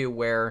point too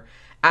where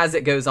as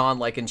it goes on,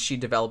 like, and she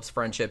develops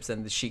friendships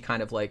and she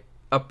kind of like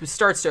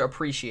starts to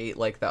appreciate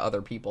like the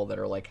other people that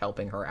are like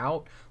helping her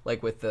out,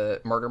 like with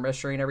the murder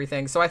mystery and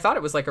everything. So I thought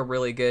it was like a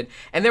really good,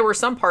 and there were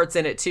some parts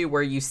in it too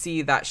where you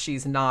see that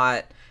she's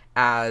not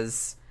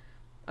as,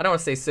 I don't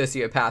want to say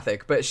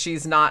sociopathic, but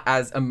she's not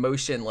as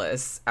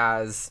emotionless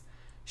as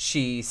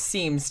she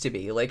seems to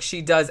be. Like,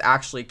 she does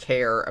actually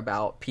care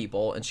about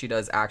people, and she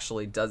doesn't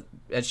actually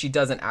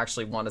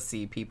want to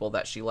see people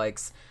that she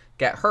likes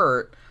get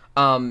hurt.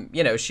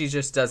 You know, she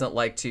just doesn't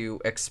like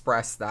to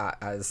express that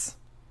as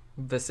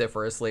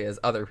vociferously as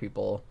other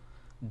people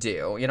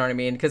do. You know what I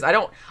mean? Because I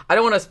don't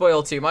want to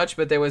spoil too much,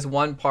 but there was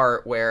one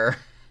part where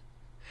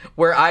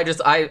I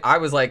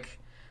was like,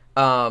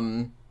 I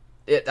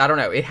don't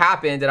know, it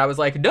happened, and I was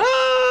like, no!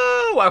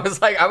 I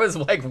was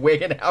like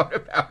wigging out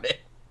about it.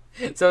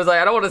 So it's like,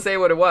 I don't want to say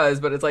what it was,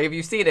 but it's like, if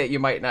you've seen it, you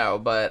might know.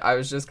 But I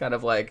was just kind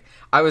of like,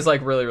 I was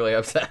like really, really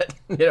upset.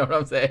 You know what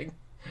I'm saying?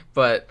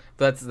 But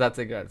that's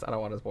ignorance. I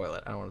don't want to spoil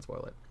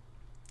it.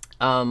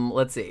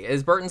 Let's see.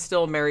 Is Burton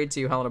still married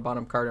to Helena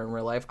Bonham Carter in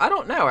real life? I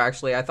don't know,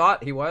 actually. I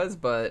thought he was,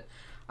 but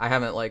I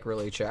haven't like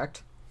really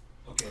checked.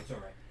 Okay, it's all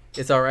right.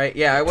 It's all right.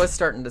 Yeah, I was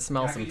starting to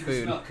smell some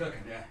food. Smell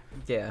cooking, yeah.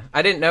 Yeah,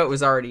 I didn't know it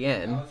was already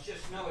in. No,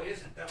 it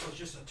isn't. That was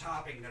just a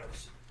topping that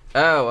was.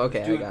 Oh,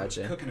 okay, I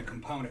gotcha. Cooking a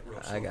component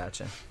real slow. I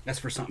gotcha. That's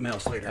for something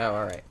else later. Oh,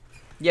 all right.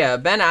 Yeah,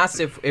 Ben asked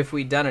if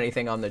we'd done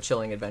anything on the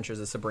Chilling Adventures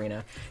of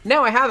Sabrina.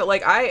 No, I haven't.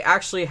 Like, I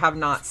actually have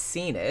not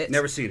seen it.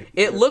 Never seen it.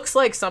 It looks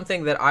like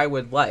something that I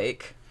would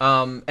like.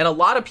 And a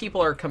lot of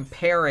people are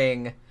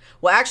comparing.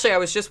 Well, actually, I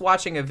was just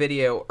watching a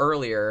video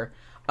earlier.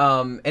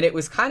 And it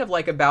was kind of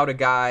like about a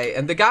guy,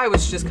 and the guy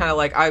was just kind of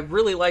like, I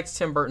really liked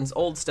Tim Burton's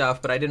old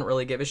stuff, but I didn't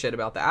really give a shit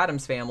about the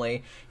Addams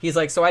Family. He's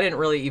like, so I didn't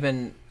really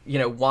even,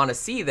 want to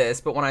see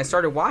this, but when I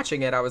started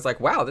watching it, I was like,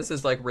 wow, this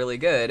is like really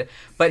good.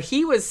 But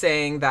he was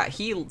saying that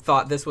he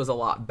thought this was a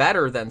lot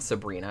better than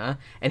Sabrina,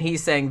 and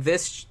he's saying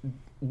this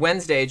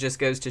Wednesday just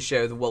goes to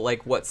show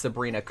what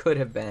Sabrina could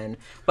have been.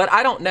 But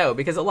I don't know,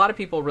 because a lot of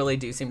people really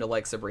do seem to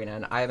like Sabrina,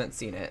 and I haven't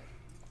seen it.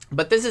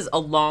 But this is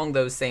along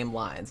those same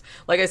lines.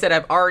 Like I said,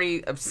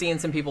 I've seen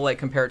some people like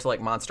compare it to like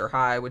Monster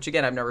High, which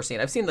again I've never seen.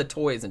 I've seen the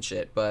toys and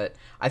shit, but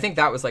I think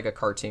that was like a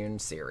cartoon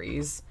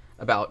series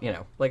about,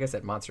 like I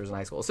said, monsters in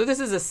high school. So this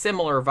is a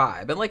similar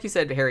vibe. And like you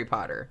said, Harry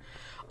Potter.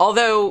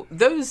 Although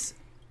those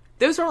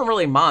weren't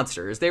really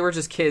monsters. They were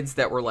just kids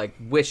that were like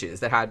witches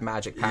that had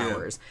magic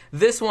powers. Yeah.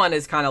 This one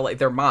is kind of like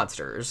they're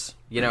monsters.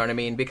 You know what I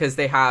mean? Because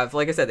they have,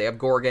 like I said, they have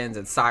gorgons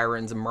and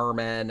sirens and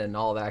mermen and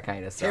all that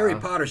kind of stuff. Harry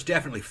Potter's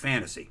definitely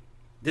fantasy.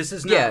 This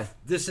is not.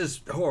 This is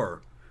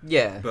horror.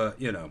 Yeah. But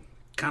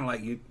kind of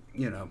like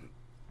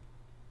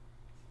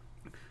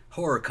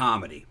horror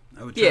comedy.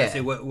 I would try to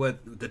say what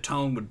the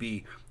tone would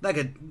be, like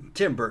a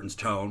Tim Burton's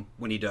tone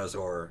when he does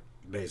horror.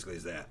 Basically,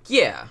 is that?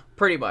 Yeah,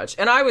 pretty much.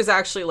 And I was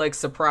actually like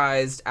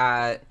surprised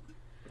at.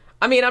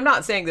 I mean, I'm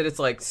not saying that it's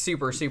like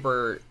super,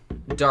 super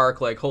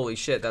dark, like holy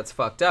shit, that's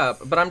fucked up.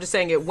 But I'm just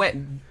saying it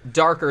went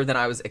darker than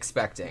I was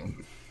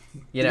expecting.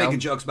 Making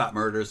jokes about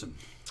murders and.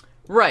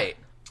 Right.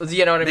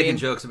 You know what I mean? Making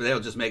jokes, but they'll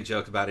just make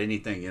jokes about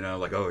anything,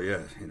 like, oh yeah,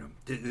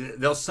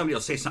 somebody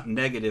will say something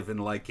negative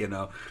and like,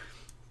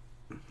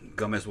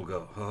 Gomez will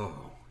go, oh,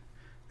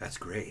 that's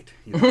great.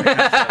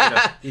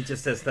 He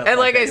just says stuff. And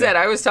like I said,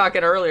 I was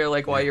talking earlier,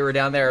 like while you were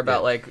down there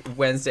about like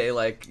Wednesday,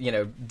 like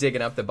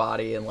digging up the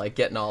body and like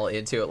getting all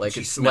into it, like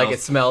it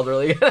smelled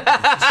really good.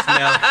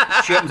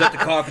 She opens up the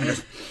coffin and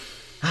goes,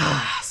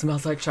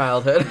 smells like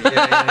childhood.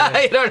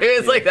 Yeah. You know what I mean?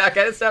 It's like that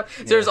kind of stuff.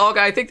 So there's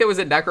I think there was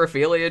a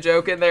necrophilia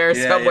joke in there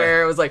somewhere.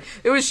 Yeah. It was like,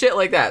 it was shit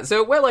like that.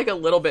 So it went like a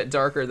little bit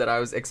darker than I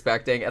was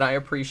expecting, and I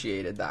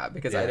appreciated that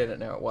because I didn't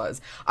know it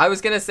was. I was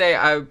going to say,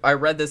 I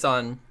read this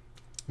on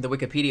the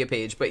Wikipedia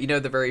page, but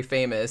the very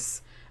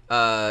famous,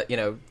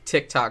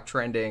 TikTok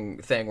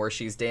trending thing where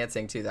she's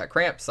dancing to that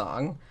Cramp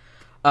song.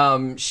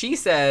 She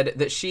said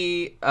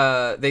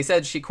that they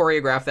said she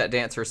choreographed that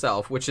dance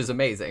herself, which is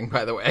amazing,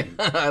 by the way.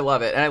 I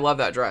love it. And I love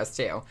that dress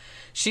too.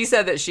 She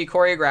said that she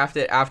choreographed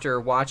it after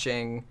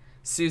watching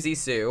Susie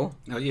Sue.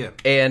 Oh yeah.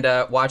 And,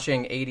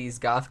 watching 80s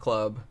goth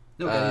club,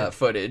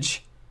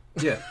 footage.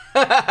 Yeah.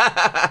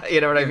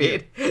 You know what I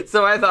mean?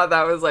 So I thought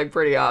that was like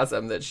pretty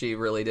awesome that she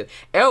really did.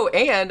 Oh,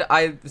 and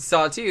I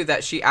saw too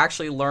that she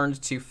actually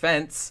learned to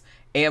fence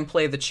and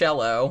play the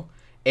cello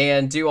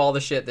and do all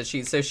the shit that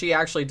so she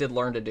actually did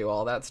learn to do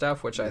all that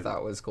stuff, which I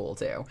thought was cool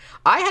too.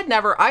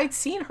 I'd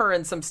seen her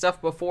in some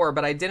stuff before,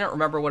 but I didn't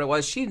remember what it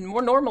was.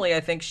 Normally I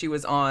think she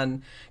was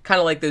on kind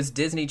of like those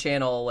Disney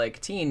Channel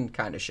like teen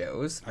kind of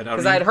shows,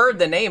 because I'd heard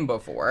the name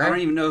before. I don't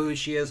even know who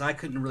she is. I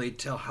couldn't really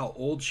tell how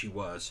old she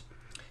was.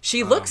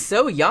 She looks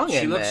so young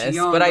in this,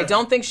 but I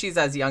don't think she's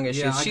as young as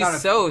she is.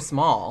 She's so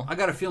small. I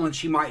got a feeling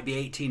she might be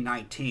 18,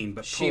 19,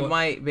 but she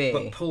might be.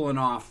 But pulling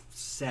off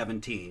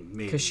 17,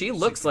 maybe. Because she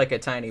looks like a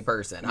tiny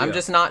person. Yeah. I'm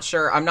just not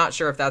sure. I'm not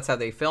sure if that's how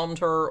they filmed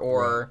her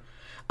or... Right.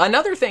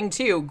 Another thing,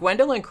 too,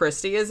 Gwendolyn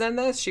Christie is in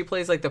this. She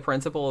plays, like, the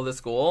principal of the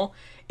school.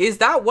 Is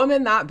that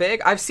woman that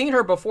big? I've seen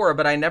her before,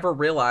 but I never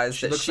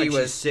realized that she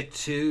was... She's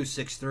 6'2",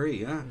 6'3",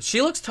 yeah.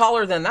 She looks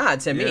taller than that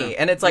to me.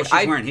 And it's like...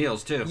 she's wearing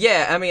heels, too.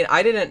 Yeah, I mean,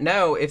 I didn't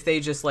know if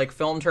they just, like,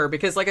 filmed her.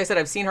 Because, like I said,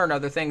 I've seen her in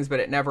other things, but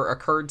it never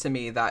occurred to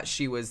me that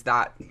she was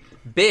that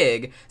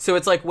big. So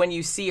it's like when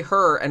you see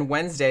her and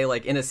Wednesday,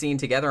 like, in a scene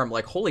together, I'm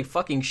like, holy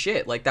fucking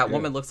shit. Like, that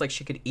woman looks like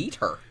she could eat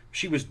her.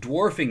 she was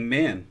dwarfing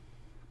men.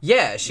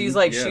 Yeah, she's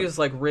like Yeah. she was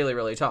like really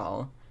really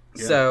tall.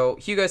 Yeah. So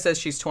Hugo says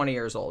she's 20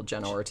 years old,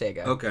 Jenna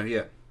Ortega. Okay,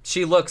 yeah.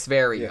 She looks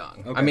very Yeah,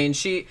 young. okay. I mean,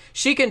 she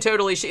can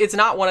totally. It's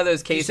not one of those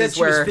You cases said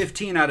she where was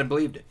 15. I'd have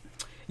believed it.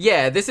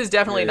 yeah, this is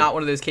definitely Yeah. not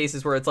one of those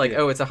cases where it's like, Yeah.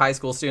 oh, it's a high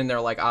school student.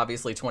 They're like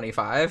obviously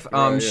 25.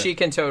 Right, yeah. She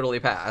can totally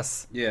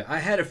pass. Yeah, I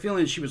had a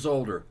feeling she was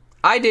older.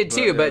 I did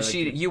too, But, but I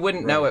you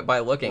wouldn't know right. it by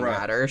looking Right.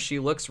 at her. She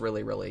looks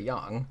really really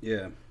young,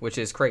 Yeah. which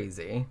is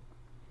crazy.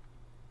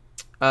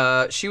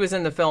 She was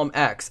in the film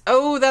X.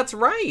 Oh, that's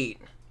right.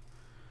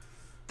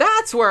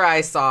 That's where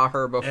I saw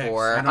her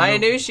before. I don't I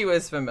know. knew she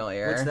was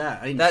familiar. What's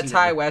that? I didn't That see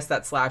Ty that. West,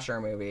 that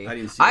slasher movie. I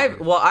didn't see that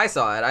either. Well, I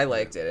saw it. I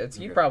liked it.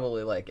 You'd Okay.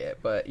 probably like it,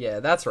 but yeah,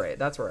 that's right.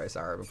 That's where I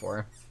saw her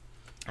before.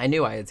 I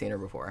knew I had seen her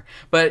before,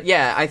 but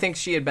yeah, I think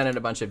she had been in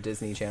a bunch of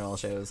Disney Channel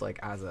shows like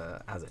as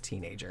a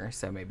teenager,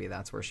 so maybe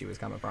that's where she was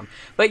coming from.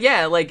 But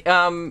yeah, like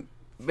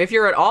if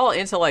you're at all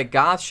into like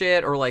goth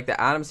shit or like the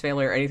Addams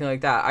Family or anything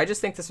like that, I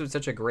just think this was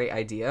such a great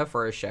idea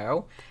for a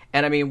show.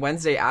 And I mean,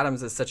 Wednesday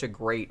Addams is such a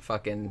great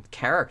fucking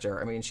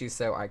character. I mean, she's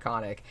so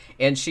iconic,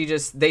 and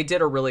they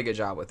did a really good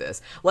job with this.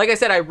 Like I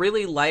said, I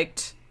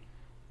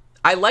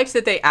liked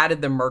that they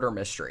added the murder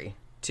mystery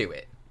to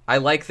it. I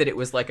like that it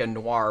was like a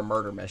noir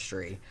murder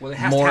mystery. Well, it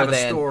has to have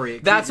a story.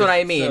 It That's can't what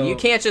I just- mean. so- You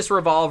can't just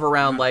revolve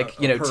around like,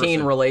 a teen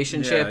person.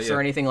 relationships Yeah, or yeah.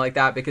 anything like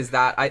that, because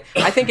that I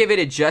think if it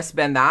had just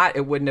been that,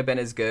 it wouldn't have been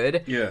as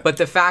good. Yeah. But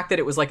the fact that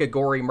it was like a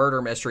gory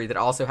murder mystery that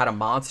also had a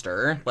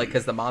monster, like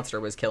because the monster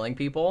was killing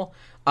people,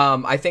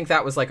 I think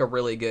that was like a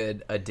really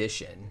good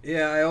addition.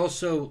 Yeah, I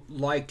also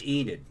liked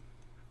Enid.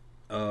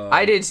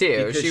 I did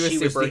too. Because She was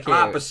super the cute.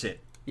 opposite.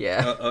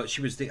 Yeah.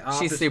 She was the opposite.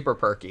 She's super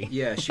perky.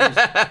 Yeah,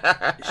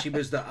 she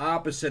was the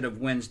opposite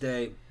of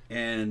Wednesday,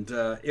 and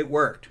it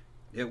worked.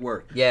 It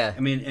worked. Yeah.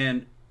 I mean,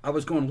 and I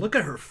was going, look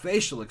at her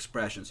facial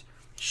expressions.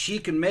 She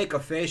can make a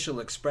facial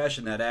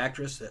expression, that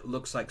actress, that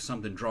looks like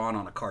something drawn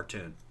on a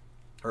cartoon.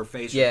 Her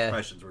facial Yeah.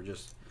 expressions were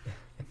just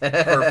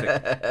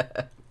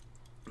perfect.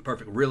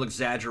 Perfect. Real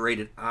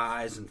exaggerated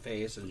eyes and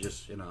face, and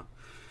just, it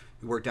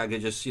worked out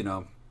good. Just,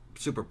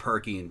 super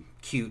perky and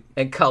cute.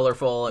 And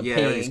colorful and Yeah,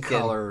 pink. his and-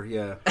 color,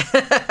 yeah.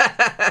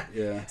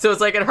 Yeah. So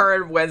it's like her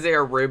and Wednesday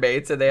are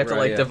roommates, and they have to Right,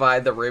 like yeah.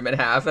 divide the room in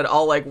half, and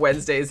all like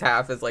Wednesday's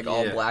half is like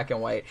all Yeah. black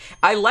and white.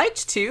 I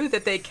liked too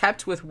that they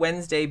kept with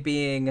Wednesday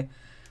being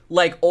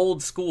like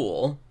old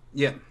school.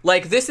 Yeah.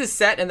 Like this is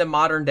set in the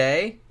modern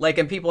day, like,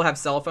 and people have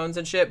cell phones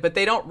and shit, but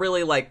they don't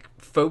really like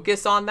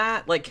focus on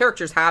that. Like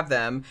characters have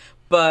them,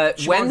 but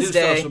She won't do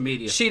Wednesday social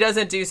media. she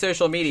doesn't do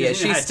social media.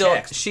 doesn't even have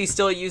text. She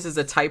still uses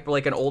a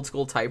like an old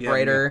school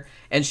typewriter,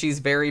 and she's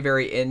very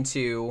very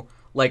into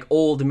like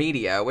old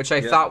media, which I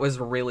Yeah. thought was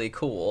really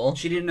cool.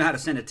 She didn't know how to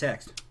send a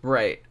text.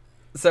 Right.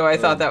 So I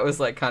thought that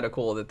was like kind of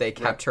cool that they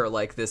kept her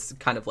like this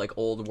kind of like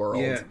old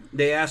world. Yeah.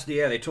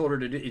 They told her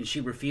to do, and she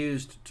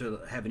refused to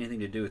have anything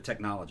to do with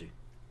technology.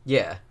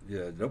 Yeah.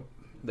 Yeah, nope.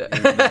 The-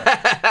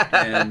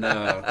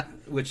 And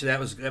which that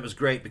was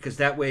great, because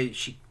that way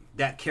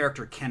that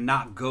character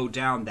cannot go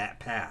down that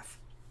path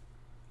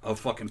of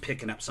fucking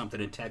picking up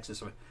something in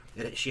Texas.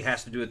 She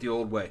has to do it the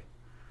old way.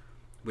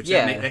 Which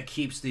Yeah. that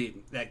keeps the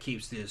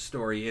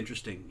story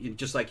interesting.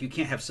 Just like you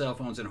can't have cell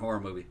phones in a horror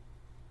movie.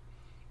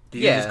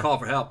 You Yeah. just call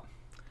for help.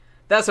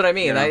 That's what I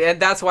mean. You know? And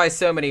that's why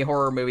so many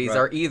horror movies Right.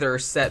 are either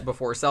set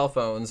before cell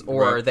phones,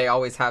 or Right. they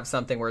always have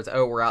something where it's,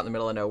 oh, we're out in the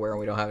middle of nowhere and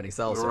we don't have any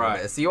cell service.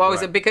 Right. So you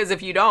always, Right. because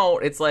if you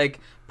don't, it's like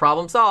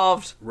problem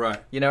solved. Right.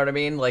 You know what I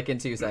mean? Like in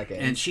 2 seconds.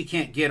 And she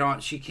can't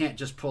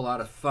just pull out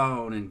a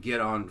phone and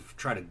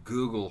try to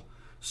Google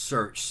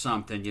search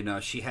something,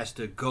 she has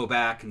to go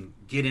back and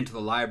get into the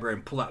library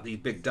and pull out these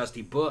big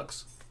dusty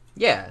books,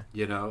 yeah.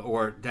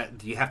 or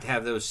that you have to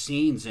have those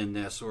scenes in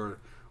this, or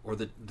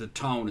the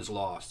tone is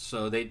lost.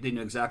 So they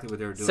knew exactly what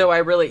they were doing. So I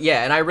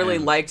really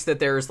And- liked that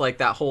there's like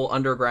that whole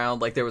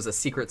underground, like there was a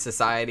secret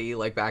society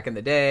like back in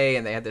the day,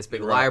 and they had this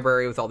big Right.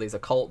 library with all these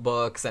occult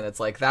books, and it's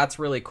like, that's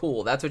really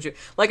cool. That's what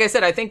like I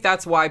said, I think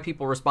that's why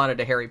people responded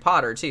to Harry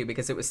Potter too,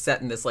 because it was set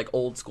in this like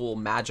old school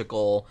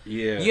magical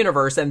Yeah.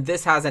 universe, and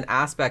this has an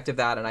aspect of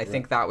that, and I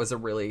think that was a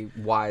really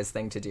wise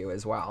thing to do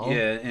as well.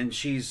 Yeah, and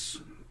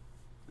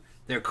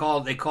they're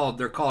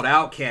called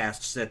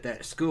outcasts at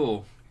that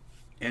school,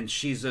 and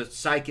she's a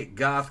psychic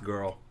goth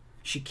girl.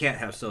 She can't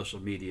have social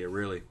media,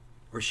 really,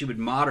 or she would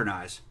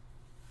modernize.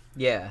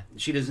 Yeah.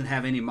 She doesn't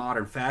have any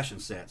modern fashion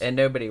sets. And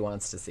nobody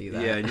wants to see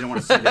that. Yeah, you don't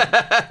want to see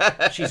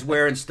that. She's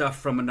wearing stuff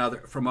from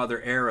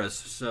other eras,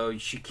 so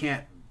she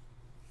can't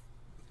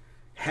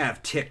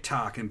have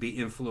TikTok and be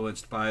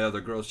influenced by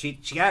other girls. She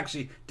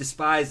actually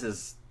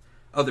despises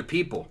other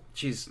people.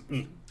 She's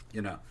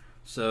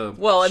so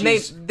Well, and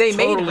she's they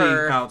made totally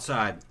her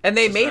outside, and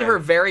they made her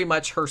society. very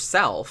much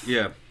herself.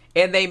 Yeah.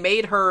 And they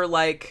made her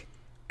like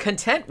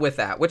content with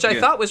that, which I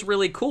Yeah. thought was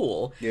really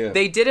cool. Yeah.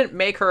 They didn't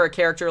make her a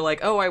character like,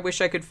 oh, I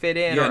wish I could fit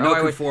in. Yeah, or, no oh,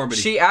 I wish-"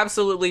 conformity. She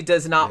absolutely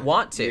does not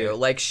want to. Yeah.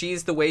 Like,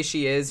 she's the way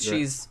she is.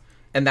 Yeah.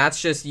 And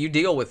that's just, you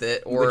deal with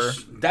it. Or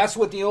That's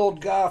what the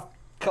old goth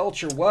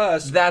culture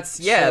was.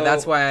 that's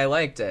So why I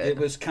liked it. it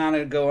was kind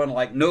of going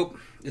like, nope,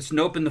 it's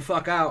noping the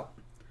fuck out.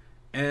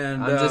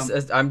 And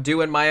I'm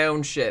doing my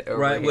own shit over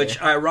right, here.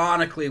 which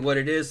ironically, what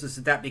it is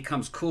that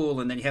becomes cool,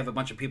 and then you have a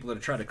bunch of people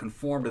that try to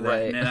conform to that,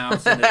 Right. and then all of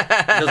a sudden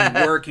it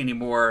doesn't work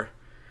anymore.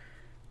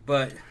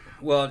 But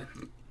well,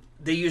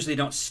 they usually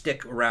don't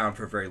stick around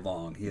for very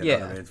long. You know Yeah.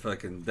 what I mean? It's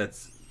fucking,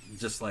 that's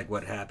just like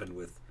what happened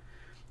with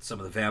some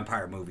of the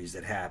vampire movies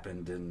that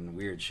happened and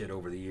weird shit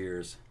over the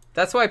years.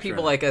 That's why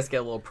people Sure. like us get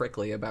a little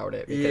prickly about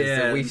it, because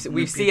Yeah,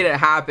 we've seen it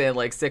happen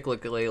like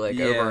cyclically, like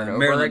over and over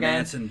Marilyn again.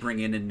 Manson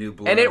bringing in new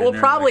blood, And it will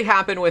they're probably like,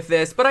 happen with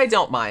this, but I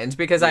don't mind,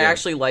 because I Yeah.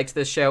 actually liked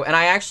this show, and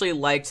I actually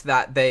liked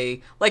that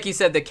they, like you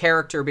said, the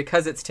character,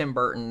 because it's Tim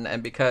Burton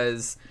and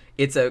because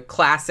it's a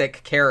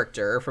classic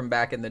character from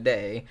back in the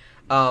day,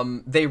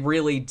 they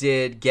really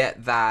did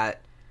get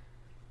that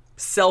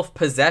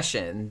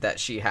self-possession that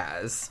she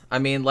has. I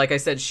mean, like I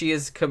said, she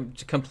is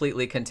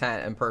completely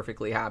content and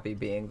perfectly happy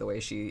being the way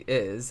she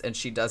is, and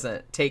she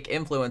doesn't take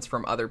influence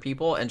from other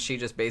people, and she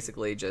just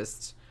basically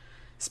just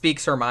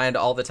speaks her mind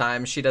all the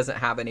time. She doesn't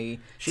have any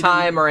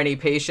time or any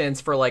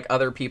patience for like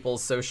other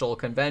people's social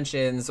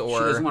conventions, or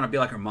she doesn't want to be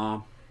like her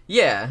mom.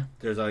 yeah.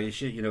 There's all you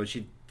shit, you know,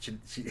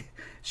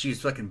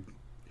 she's fucking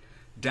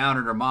down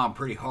on her mom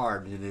pretty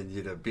hard, and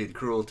you know, being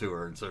cruel to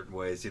her in certain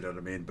ways, you know what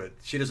I mean? But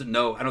she doesn't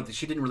know. I don't think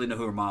she didn't really know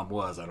who her mom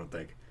was. I don't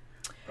think.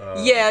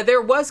 Yeah,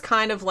 there was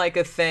kind of like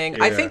a thing.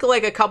 I Yeah. think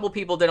like a couple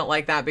people didn't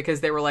like that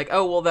because they were like,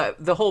 oh, well,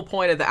 the whole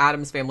point of the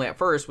Addams family at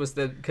first was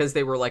because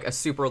they were like a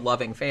super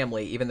loving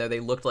family, even though they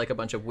looked like a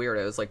bunch of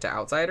weirdos, like to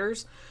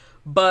outsiders.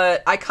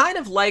 But I kind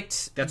of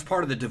liked... That's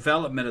part of the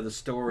development of the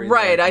story.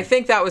 Right, like, I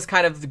think that was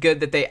kind of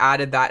good that they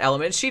added that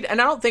element. And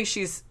I don't think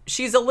she's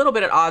a little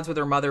bit at odds with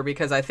her mother,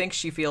 because I think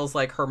she feels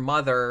like her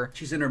mother...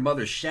 she's in her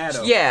mother's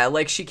shadow. Yeah,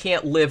 like she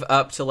can't live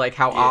up to like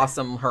how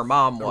awesome her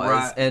mom was,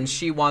 Right. and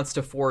she wants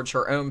to forge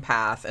her own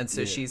path, and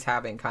so Yeah. she's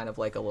having kind of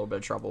like a little bit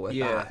of trouble with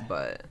Yeah. that.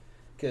 But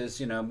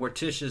Because, you know,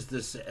 Morticia's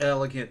this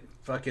elegant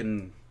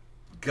fucking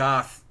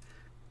goth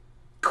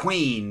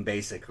queen,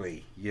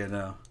 basically, you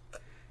know.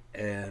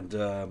 And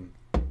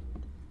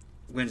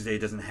Wednesday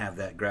doesn't have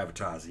that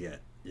gravitas yet,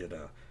 you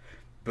know.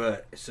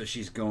 But, so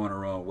she's going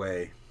her own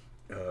way.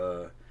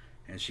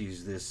 And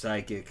she's this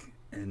psychic,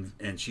 and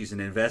she's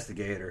an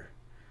investigator.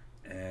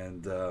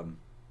 And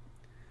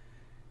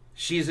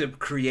she's a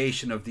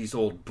creation of these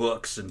old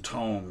books and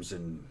tomes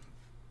and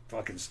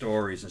fucking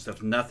stories and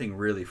stuff. Nothing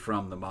really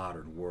from the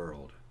modern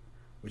world.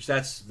 Which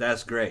that's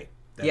great.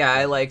 That's yeah, I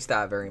great. liked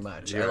that very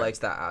much. Yeah. I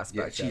liked that Yeah,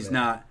 aspect. she's of it.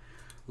 not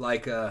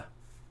like a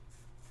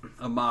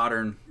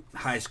modern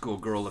high school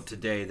girl of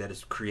today that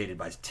is created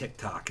by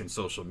TikTok and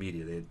social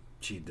media.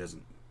 She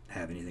doesn't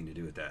have anything to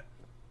do with that.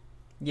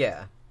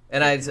 Yeah,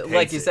 and I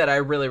like you it. said, I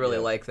really Yeah.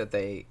 like that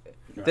they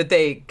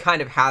Right.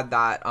 kind of had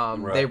that.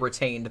 Right. They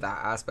retained that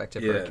aspect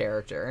of her Yeah.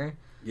 character.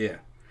 Yeah,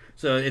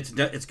 so it's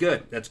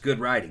good. That's good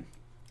writing,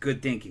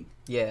 good thinking.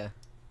 Yeah,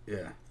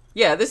 Yeah,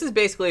 yeah. This is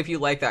basically, if you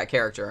like that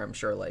character, I'm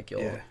sure like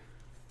you'll, yeah,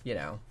 you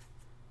know.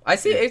 I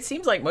see. Yeah. It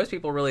seems like most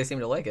people really seem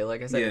to like it.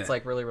 Like I said, Yeah. it's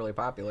like really, really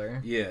popular.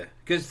 yeah.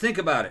 Because think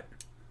about it,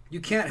 you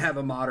can't have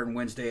a modern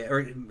Wednesday,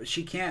 or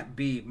she can't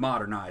be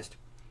modernized.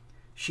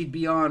 She'd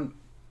be on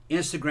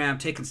Instagram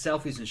taking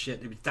selfies and shit.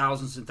 There'd be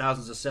thousands and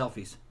thousands of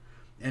selfies,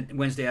 and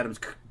Wednesday Addams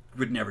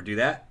would never do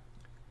that.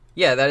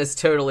 Yeah, that is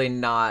totally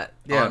not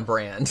Yeah. on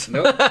brand.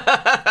 Nope.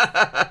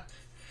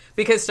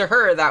 Because to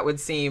her, that would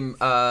seem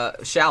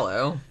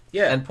shallow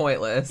Yeah. and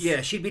pointless.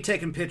 Yeah, she'd be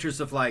taking pictures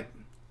of like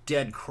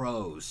dead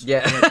crows.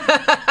 Yeah.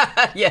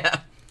 Dead- Yeah.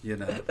 you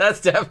know,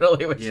 That's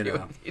definitely what You she know.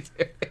 would be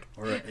doing.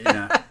 or you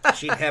know,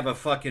 she'd have a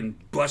fucking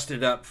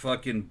busted up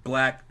fucking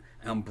black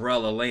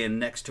umbrella laying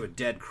next to a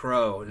dead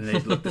crow, and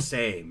they'd look the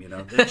same. You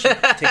know, then she'd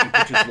taking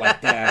pictures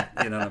like that.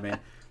 You know what I mean?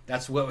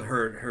 That's what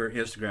her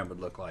Instagram would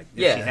look like if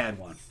Yeah. she had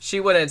one.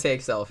 She wouldn't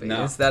take selfies.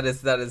 No. That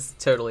is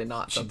totally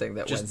not something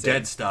that Just Wednesday.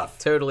 dead stuff,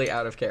 Totally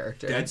out of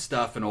character. dead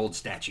stuff, and old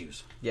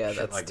statues. Yeah, Shit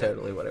that's like that.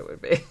 totally what it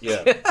would be.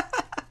 Yeah,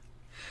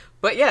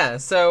 But yeah,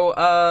 so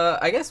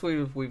I guess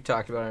we've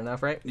talked about it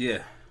enough, right?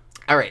 yeah.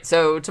 All right,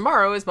 so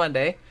tomorrow is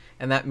Monday,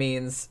 and that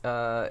means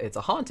it's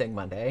a haunting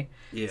Monday.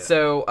 Yeah.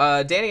 So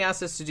Danny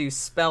asked us to do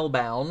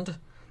Spellbound,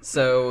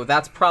 so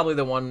that's probably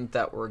the one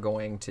that we're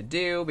going to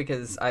do,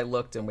 because I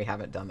looked and we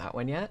haven't done that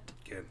one yet.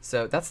 Good.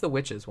 So that's the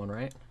witches one,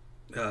 right?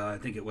 I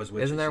think it was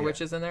witches. Isn't there yeah.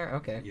 witches in there?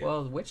 Okay. Yeah.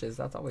 Well, witches,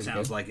 that's always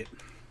Sounds good. like it.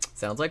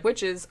 Sounds like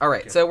witches. All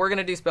right, so we're going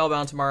to do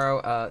Spellbound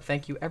tomorrow.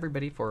 Thank you,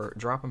 everybody, for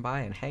dropping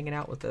by and hanging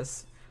out with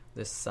us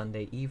this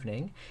Sunday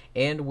evening.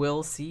 And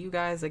we'll see you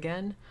guys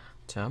again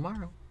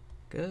tomorrow.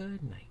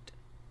 Good night.